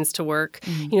Tacomans to work?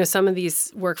 Some of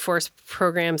these workforce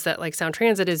programs that like Sound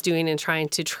Transit is doing and trying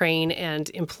to train and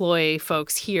employ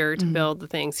folks here to build the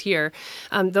things here,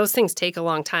 those things take a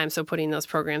long time. So putting those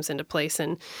programs into place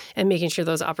and making sure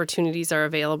those opportunities are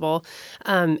available,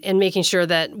 and making sure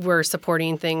that we're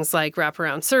supporting things like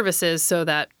wraparound services so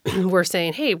that we're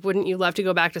saying, hey, wouldn't you love to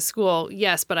go back to school?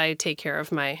 Yes, but I take care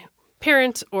of my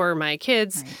parent or my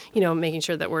kids, making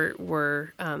sure that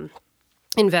we're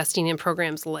investing in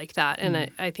programs like that. And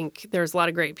I think there's a lot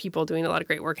of great people doing a lot of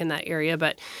great work in that area,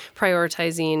 but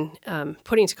prioritizing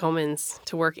putting Tacomans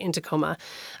to work in Tacoma.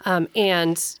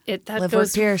 And that Live, goes,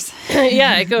 work, Pierce.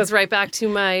 yeah, it goes right back to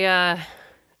my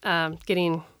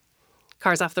getting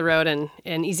cars off the road and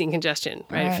easing congestion,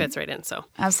 right? It fits right in. So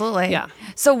Absolutely. Yeah.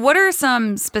 So what are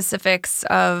some specifics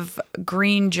of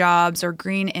green jobs or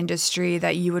green industry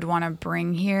that you would want to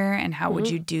bring here, and how would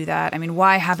you do that? I mean,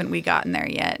 why haven't we gotten there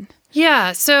yet?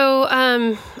 Yeah, so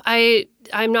I'm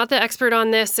not the expert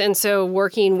on this, and so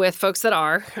working with folks that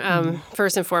are,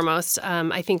 first and foremost,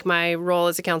 I think my role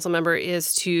as a council member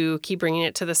is to keep bringing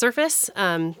it to the surface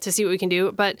to see what we can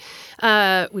do. But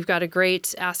we've got a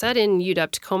great asset in UW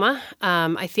Tacoma.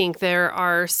 I think there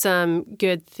are some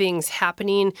good things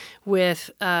happening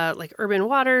with like Urban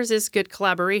Waters is good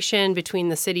collaboration between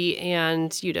the city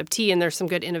and UW-T, and there's some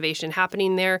good innovation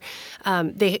happening there.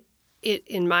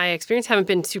 In my experience, haven't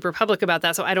been super public about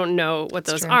that, so I don't know what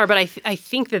those are. But I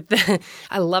think that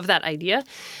I love that idea,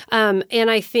 and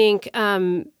I think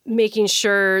making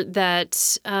sure that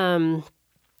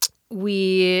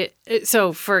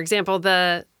So, for example,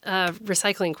 the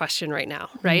recycling question right now,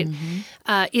 right?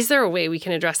 Is there a way we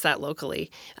can address that locally?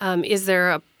 Is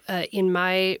there in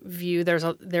my view,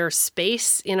 there's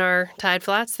space in our tide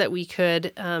flats that we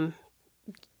could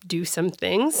do some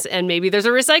things, and maybe there's a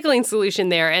recycling solution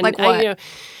there. And like what?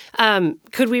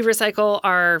 Could we recycle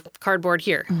our cardboard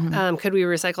here? Could we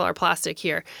recycle our plastic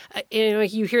here?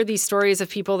 You hear these stories of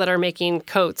people that are making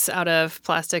coats out of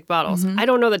plastic bottles. I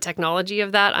don't know the technology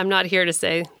of that. I'm not here to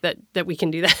say that we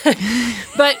can do that.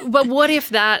 but what if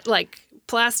that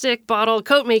plastic bottle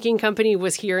coat making company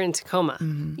was here in Tacoma?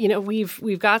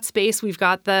 We've got space. We've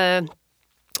got the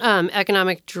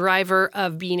economic driver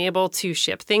of being able to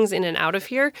ship things in and out of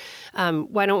here.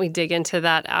 Why don't we dig into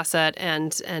that asset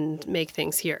and make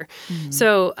things here?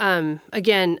 So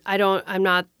again, I'm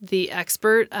not the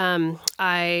expert.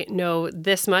 I know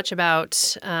this much about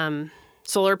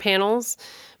solar panels,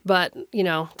 but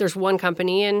there's one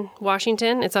company in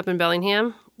Washington. It's up in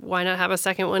Bellingham. Why not have a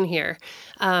second one here?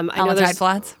 On the tide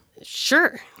flats?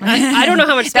 Sure. I don't know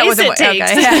how much space it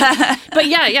takes. Okay, yeah. But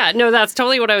yeah. No, that's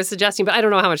totally what I was suggesting. But I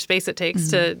don't know how much space it takes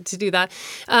to do that.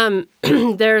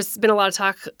 There's been a lot of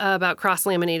talk about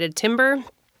cross-laminated timber.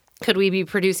 Could we be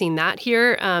producing that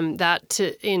here?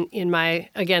 In my,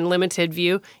 again, limited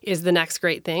view, is the next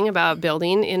great thing about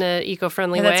building in an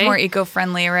eco-friendly way. That's more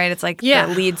eco-friendly, right? It's like the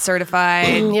LEED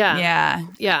certified. Yeah.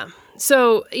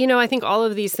 So, I think all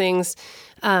of these things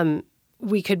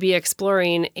we could be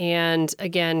exploring, and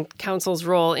again, council's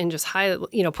role in just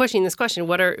pushing this question: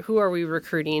 who are we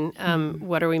recruiting?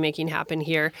 What are we making happen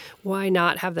here? Why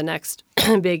not have the next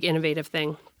big innovative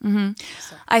thing? So.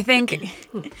 I think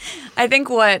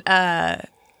what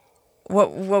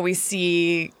we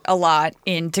see a lot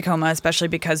in Tacoma, especially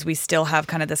because we still have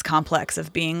kind of this complex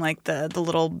of being like the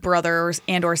little brother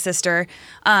or sister,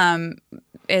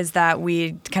 is that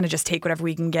we kind of just take whatever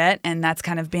we can get, and that's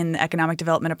kind of been the economic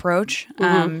development approach.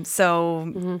 So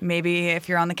maybe if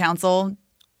you're on the council,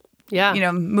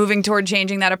 moving toward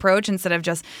changing that approach instead of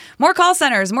just more call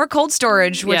centers, more cold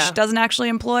storage, which doesn't actually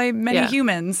employ many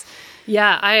humans.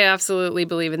 Yeah, I absolutely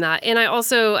believe in that. And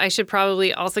I should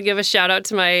probably also give a shout out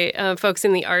to my folks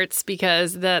in the arts,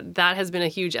 because that has been a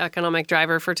huge economic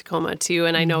driver for Tacoma too.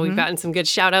 And I know we've gotten some good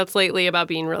shout outs lately about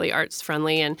being really arts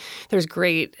friendly, and there's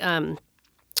great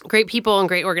great people and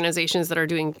great organizations that are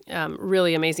doing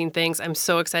really amazing things. I'm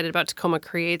so excited about Tacoma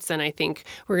Creates, and I think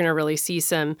we're going to really see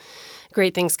some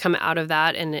great things come out of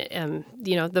that. And,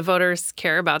 the voters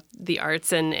care about the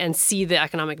arts and see the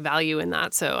economic value in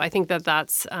that. So I think that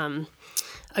that's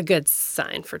a good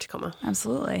sign for Tacoma.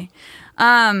 Absolutely.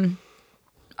 All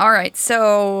right.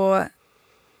 So...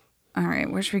 All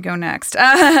right, where should we go next?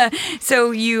 I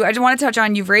just want to touch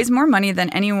on, you've raised more money than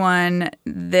anyone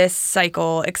this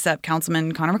cycle except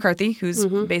Councilman Connor McCarthy, who's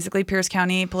basically Pierce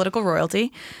County political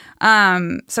royalty.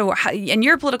 And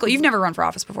you've never run for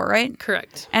office before, right?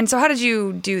 Correct. And so how did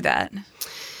you do that?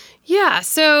 Yeah.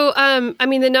 So,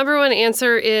 the number one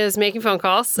answer is making phone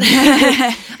calls.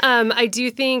 I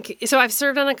do think, so I've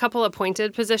served on a couple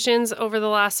appointed positions over the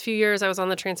last few years. I was on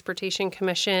the Transportation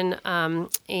Commission,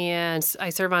 and I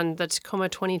serve on the Tacoma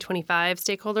 2025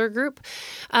 stakeholder group.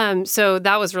 So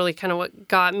that was really kind of what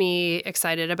got me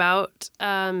excited about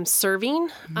serving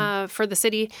for the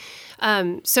city.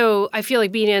 So I feel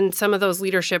like being in some of those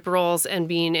leadership roles and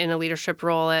being in a leadership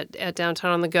role at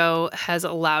Downtown on the Go has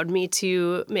allowed me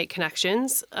to make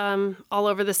connections all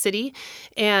over the city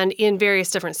and in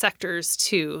various different sectors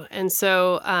too. And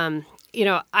so,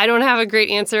 I don't have a great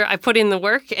answer. I put in the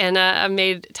work and I've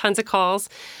made tons of calls.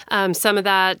 Some of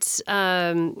that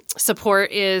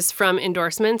support is from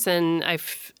endorsements, and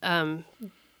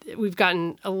we've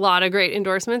gotten a lot of great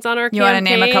endorsements on our campaign. You want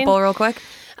to name a couple real quick?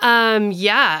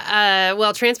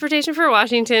 Transportation for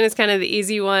Washington is kind of the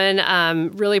easy one.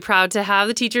 Really proud to have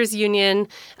the Teachers Union,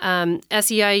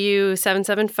 SEIU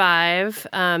 775,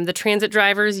 the Transit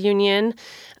Drivers Union,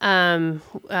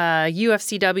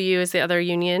 UFCW is the other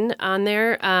union on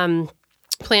there.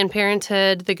 Planned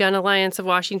Parenthood, the Gun Alliance of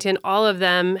Washington, all of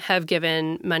them have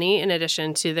given money in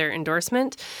addition to their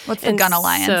endorsement. What's the Gun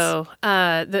Alliance? So,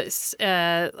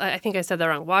 I think I said that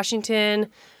wrong. Washington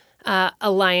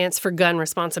Alliance for Gun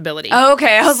Responsibility. Oh,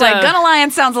 okay. I was like, Gun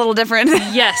Alliance sounds a little different.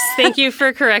 Yes. Thank you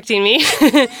for correcting me.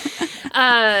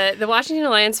 The Washington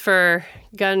Alliance for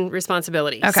Gun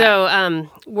Responsibility. Okay. So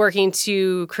working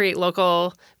to create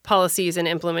local policies and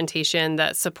implementation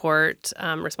that support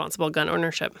responsible gun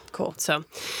ownership. Cool. So,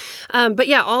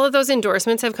 all of those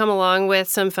endorsements have come along with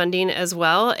some funding as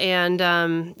well. And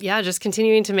just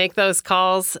continuing to make those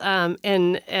calls I'm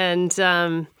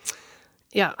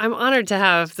honored to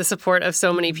have the support of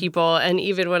so many people. And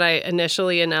even when I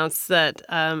initially announced that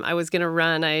I was going to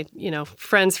run,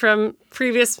 friends from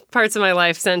previous parts of my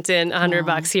life sent in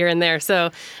 $100 here and there.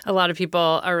 So a lot of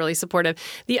people are really supportive.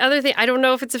 The other thing, I don't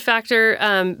know if it's a factor,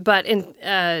 but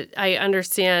I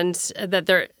understand that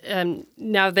there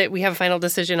now that we have a final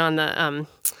decision on the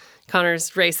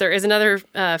Connor's race, there is another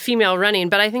female running,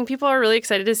 but I think people are really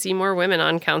excited to see more women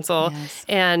on council. Yes.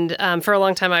 And for a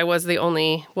long time, I was the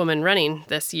only woman running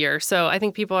this year. So I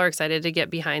think people are excited to get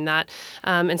behind that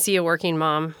and see a working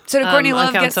mom. So did Courtney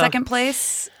Love get council. second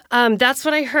place? That's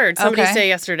what I heard somebody say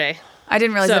yesterday. I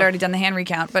didn't realize I'd already done the hand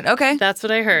recount, but okay. That's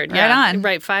what I heard. Right on.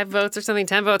 Right, 5 votes or something,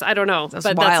 10 votes. I don't know, but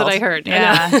wild. that's what I heard.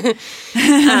 Yeah.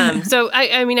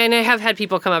 I have had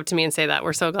people come up to me and say that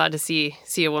we're so glad to see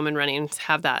a woman running and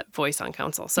have that voice on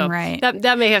council. So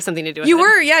that may have something to do with it. You were,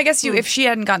 I guess if she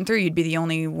hadn't gotten through, you'd be the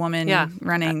only woman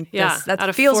running.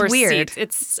 That feels 4 weird. Seats.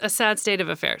 It's a sad state of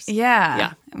affairs.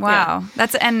 Yeah. Wow. Yeah.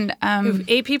 You have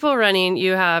 8 people running.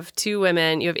 You have 2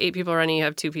 women. You have 8 people running. You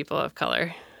have 2 people of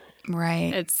color.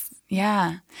 Right. It's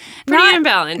pretty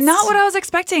imbalanced. Not what I was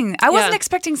expecting. I wasn't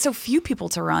expecting so few people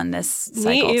to run this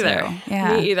cycle. Me either. Too.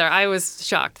 Yeah. Me either. I was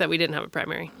shocked that we didn't have a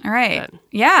primary. All right. But,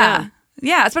 yeah,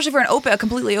 especially for a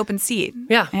completely open seat.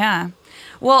 Yeah. Yeah.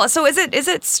 Well, so is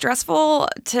it stressful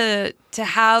to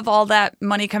have all that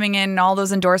money coming in, all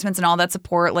those endorsements and all that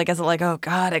support? Like, is it like, oh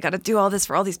God, I got to do all this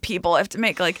for all these people. I have to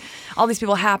make all these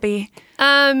people happy.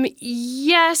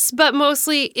 Yes, but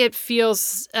mostly it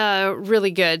feels really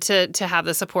good to have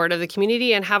the support of the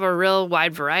community and have a real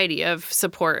wide variety of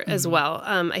support as well.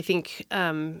 I think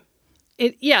there's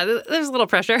a little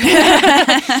pressure,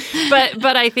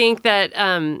 but I think that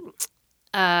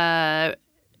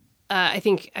I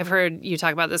think I've heard you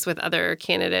talk about this with other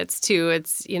candidates too.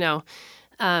 It's,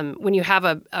 when you have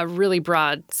a really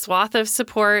broad swath of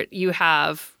support, you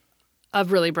have a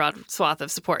really broad swath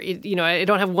of support. I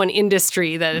don't have one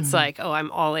industry that it's like, oh, I'm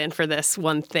all in for this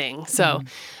one thing. So,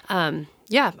 I'm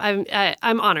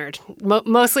honored.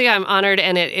 Mostly I'm honored,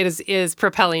 and it is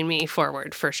propelling me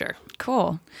forward for sure.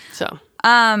 Cool. So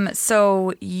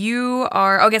you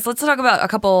are, okay, so let's talk about a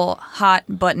couple hot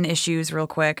button issues real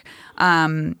quick.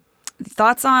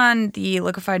 Thoughts on the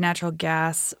liquefied natural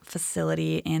gas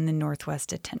facility in the Northwest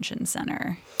Detention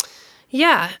Center?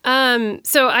 Yeah.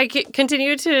 So I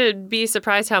continue to be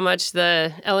surprised how much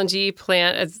the LNG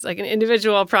plant, as like an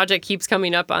individual project, keeps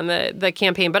coming up on the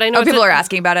campaign. But I know people are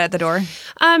asking about it at the door.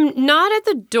 Not at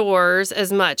the doors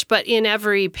as much, but in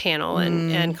every panel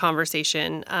and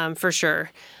conversation, for sure.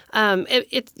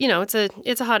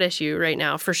 It's a hot issue right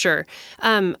now for sure.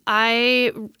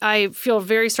 I feel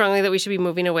very strongly that we should be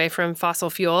moving away from fossil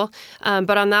fuel,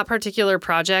 but on that particular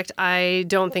project, I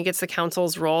don't think it's the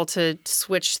council's role to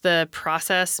switch the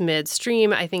process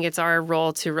midstream. I think it's our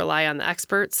role to rely on the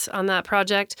experts on that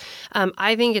project.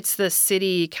 I think it's the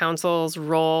city council's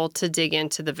role to dig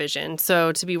into the vision.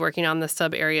 So to be working on the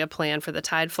sub-area plan for the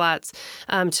tide flats,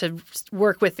 to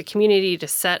work with the community to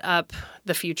set up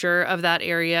the future of that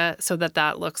area so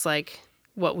that looks like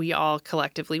what we all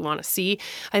collectively want to see.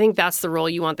 I think that's the role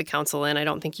you want the council in. I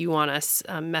don't think you want us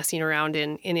messing around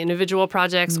in individual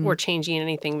projects or changing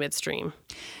anything midstream.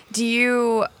 Do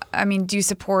you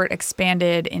support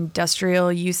expanded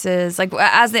industrial uses? Like,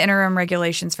 as the interim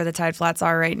regulations for the tide flats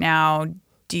are right now,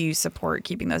 do you support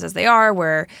keeping those as they are,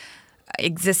 where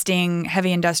existing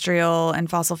heavy industrial and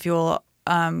fossil fuel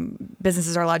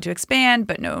businesses are allowed to expand,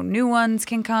 but no new ones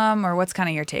can come? Or what's kind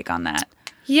of your take on that?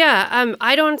 Yeah,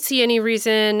 I don't see any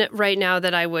reason right now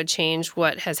that I would change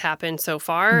what has happened so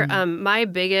far. My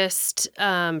biggest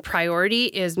priority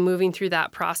is moving through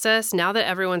that process. Now that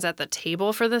everyone's at the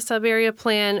table for the sub-area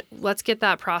plan, let's get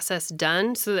that process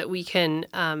done so that we can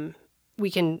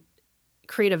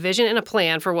create a vision and a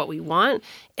plan for what we want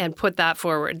and put that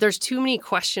forward. There's too many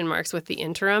question marks with the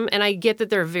interim, and I get that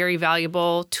they're a very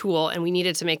valuable tool, and we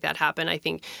needed to make that happen.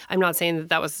 I'm not saying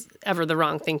that was ever the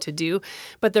wrong thing to do,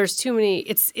 but there's too many.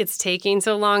 It's taking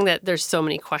so long that there's so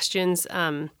many questions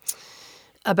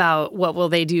about what will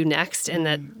they do next, and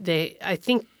that I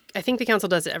think the council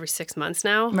does it every 6 months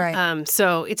now. Right.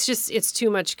 So it's too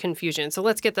much confusion. So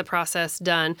let's get the process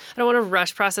done. I don't want to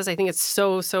rush process. I think it's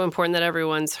so important that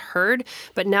everyone's heard.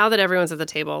 But now that everyone's at the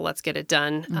table, let's get it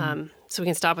done so we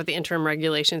can stop with the interim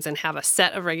regulations and have a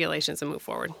set of regulations and move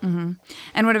forward. Mm-hmm.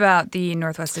 And what about the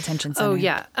Northwest Detention Center? Oh,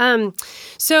 yeah.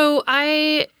 So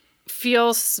I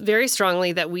feel very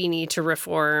strongly that we need to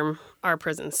reform our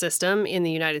prison system in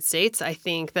the United States. I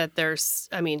think that there's,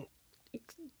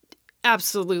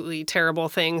 absolutely terrible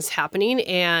things happening,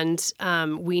 and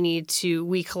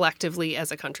we collectively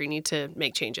as a country need to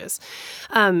make changes.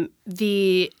 I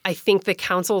think the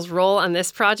council's role on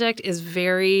this project is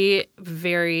very,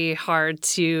 very hard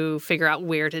to figure out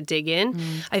where to dig in.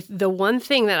 The one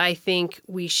thing that I think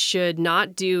we should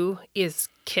not do is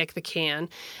kick the can.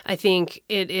 I think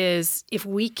it is, if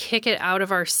we kick it out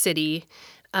of our city,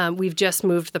 we've just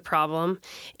moved the problem.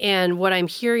 And what I'm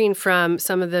hearing from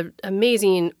some of the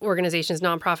amazing organizations,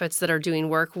 nonprofits that are doing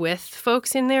work with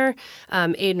folks in there,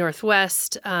 Aid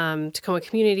Northwest, Tacoma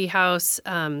Community House,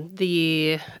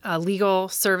 the Legal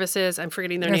Services, I'm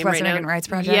forgetting their name right now. Northwest Immigrant Rights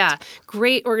Project. Yeah,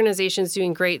 great organizations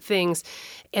doing great things.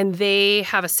 And they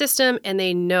have a system and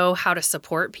they know how to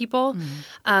support people.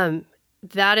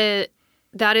 That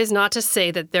is not to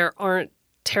say that there aren't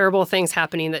terrible things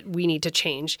happening that we need to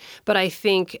change. But I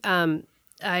think from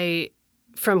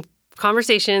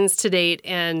conversations to date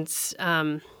and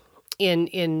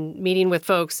in meeting with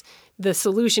folks, the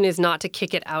solution is not to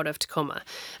kick it out of Tacoma.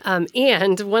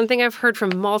 And one thing I've heard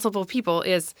from multiple people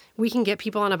is we can get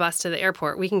people on a bus to the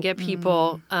airport. We can get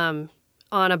people on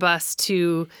a bus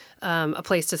to a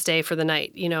place to stay for the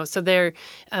night. So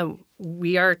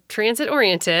we are transit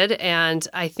oriented, and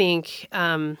I think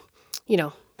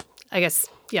I guess,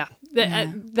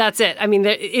 that's it. I mean,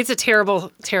 it's a terrible,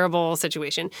 terrible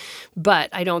situation, but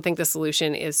I don't think the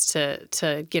solution is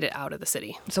to get it out of the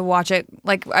city. So watch it.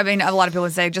 A lot of people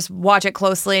would say just watch it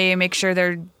closely, make sure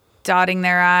they're dotting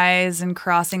their I's and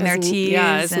crossing their T's.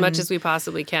 Yeah, as much as we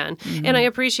possibly can. And I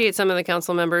appreciate some of the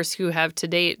council members who have to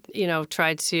date,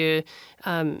 tried to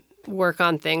work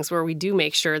on things where we do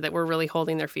make sure that we're really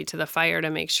holding their feet to the fire to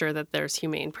make sure that there's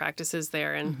humane practices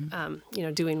there and,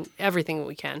 doing everything that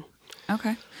we can.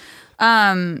 Okay.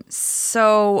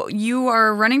 So you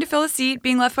are running to fill a seat,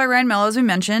 being left by Ryan Mello, as we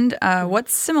mentioned. What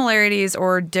similarities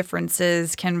or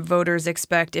differences can voters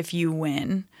expect if you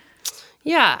win?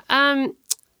 Yeah.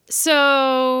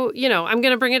 So, I'm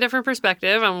going to bring a different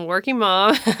perspective. I'm a working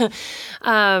mom.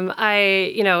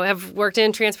 I, have worked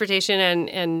in transportation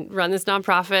and run this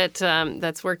nonprofit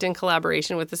that's worked in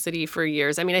collaboration with the city for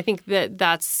years. I mean, I think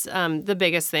that's the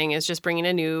biggest thing is just bringing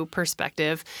a new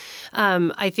perspective.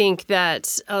 I think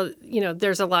that,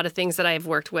 there's a lot of things that I've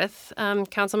worked with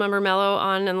Councilmember Mello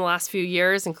on in the last few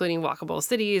years, including walkable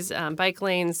cities, bike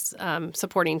lanes,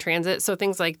 supporting transit. So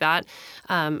things like that,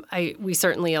 we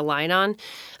certainly align on.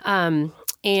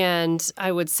 And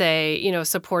I would say,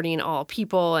 supporting all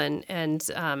people and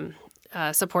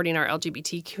supporting our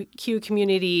LGBTQ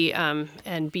community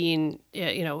and being,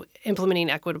 implementing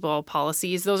equitable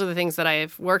policies. Those are the things that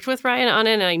I've worked with Ryan on,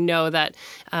 and I know that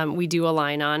we do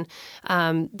align on.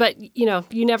 But,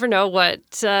 you never know what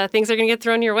things are going to get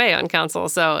thrown your way on council.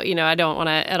 So, I don't want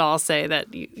to at all say that,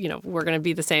 we're going to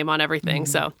be the same on everything.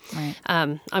 So Right.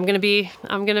 I'm going to be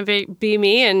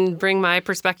me and bring my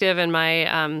perspective and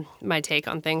my take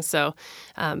on things. So,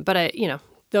 but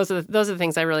those are the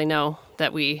things I really know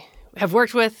that we have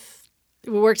worked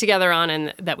together on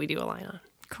and that we do align on.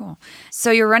 Cool.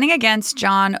 So you're running against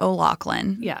John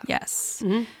O'Loughlin. Yeah. Yes.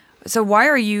 Mm-hmm. So why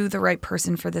are you the right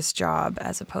person for this job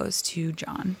as opposed to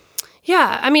John?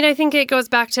 Yeah, I think it goes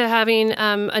back to having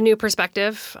a new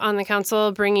perspective on the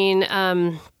council, bringing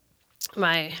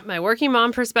my working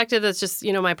mom perspective. That's just,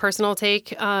 my personal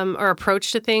take or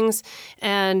approach to things.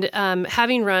 And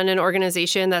having run an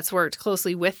organization that's worked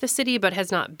closely with the city but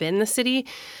has not been the city,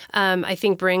 I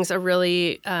think brings a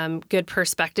really good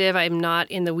perspective. I'm not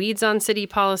in the weeds on city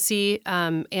policy,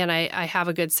 and I have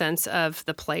a good sense of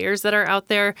the players that are out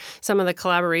there. Some of the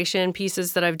collaboration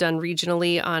pieces that I've done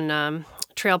regionally on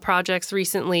trail projects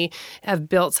recently have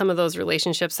built some of those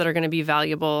relationships that are going to be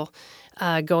valuable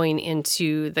going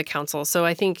into the council. So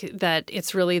I think that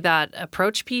it's really that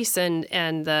approach piece and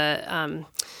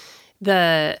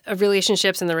the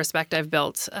relationships and the respect I've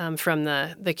built from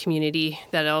the community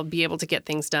that I'll be able to get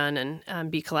things done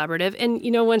and be collaborative. And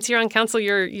once you're on council,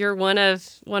 you're one of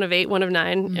 8, one of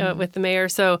 9 with the mayor.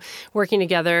 So working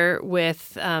together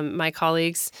with my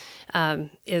colleagues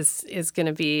is going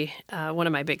to be one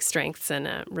of my big strengths,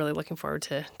 and really looking forward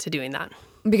to doing that.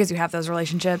 Because you have those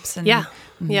relationships. And, Yeah.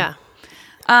 Yeah.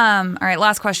 All right,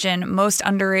 last question. Most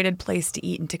underrated place to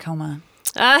eat in Tacoma?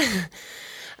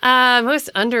 Most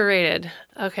underrated.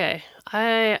 Okay.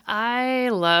 I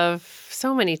love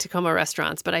so many Tacoma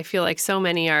restaurants, but I feel like so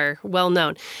many are well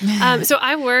known. So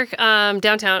I work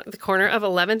downtown at the corner of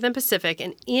 11th and Pacific,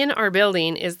 and in our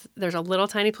building there's a little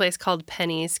tiny place called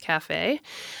Penny's Cafe.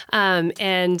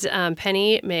 And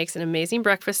Penny makes an amazing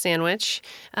breakfast sandwich,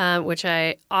 which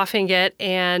I often get,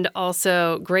 and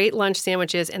also great lunch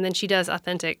sandwiches. And then she does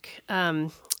authentic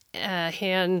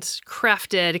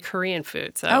handcrafted Korean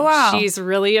food. So Oh, wow. She's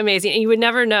really amazing. And you would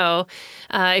never know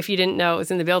if you didn't know it was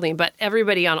in the building. But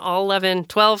everybody on all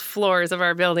 12 floors of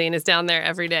our building is down there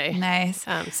every day. Nice.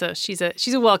 So she's a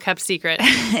well-kept secret,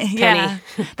 Penny. Yeah.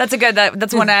 That's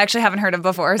that's one I actually haven't heard of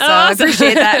before, so Oh, I awesome.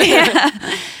 appreciate that. Yeah.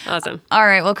 Awesome. All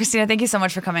right. Well, Christina, thank you so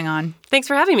much for coming on. Thanks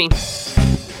for having me.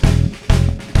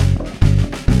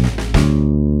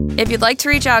 If you'd like to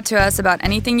reach out to us about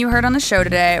anything you heard on the show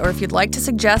today, or if you'd like to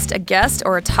suggest a guest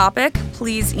or a topic,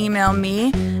 please email me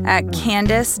at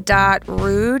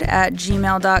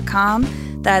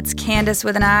candice.ruud@gmail.com. That's Candice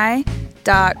with an I,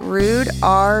 .ruud,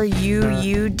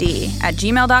 R-U-U-D,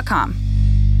 @gmail.com.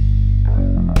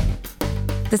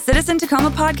 The Citizen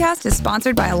Tacoma podcast is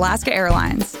sponsored by Alaska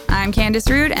Airlines. I'm Candice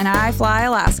Ruud, and I fly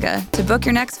Alaska. To book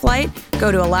your next flight,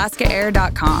 go to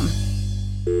alaskaair.com.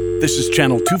 This is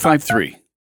Channel 253.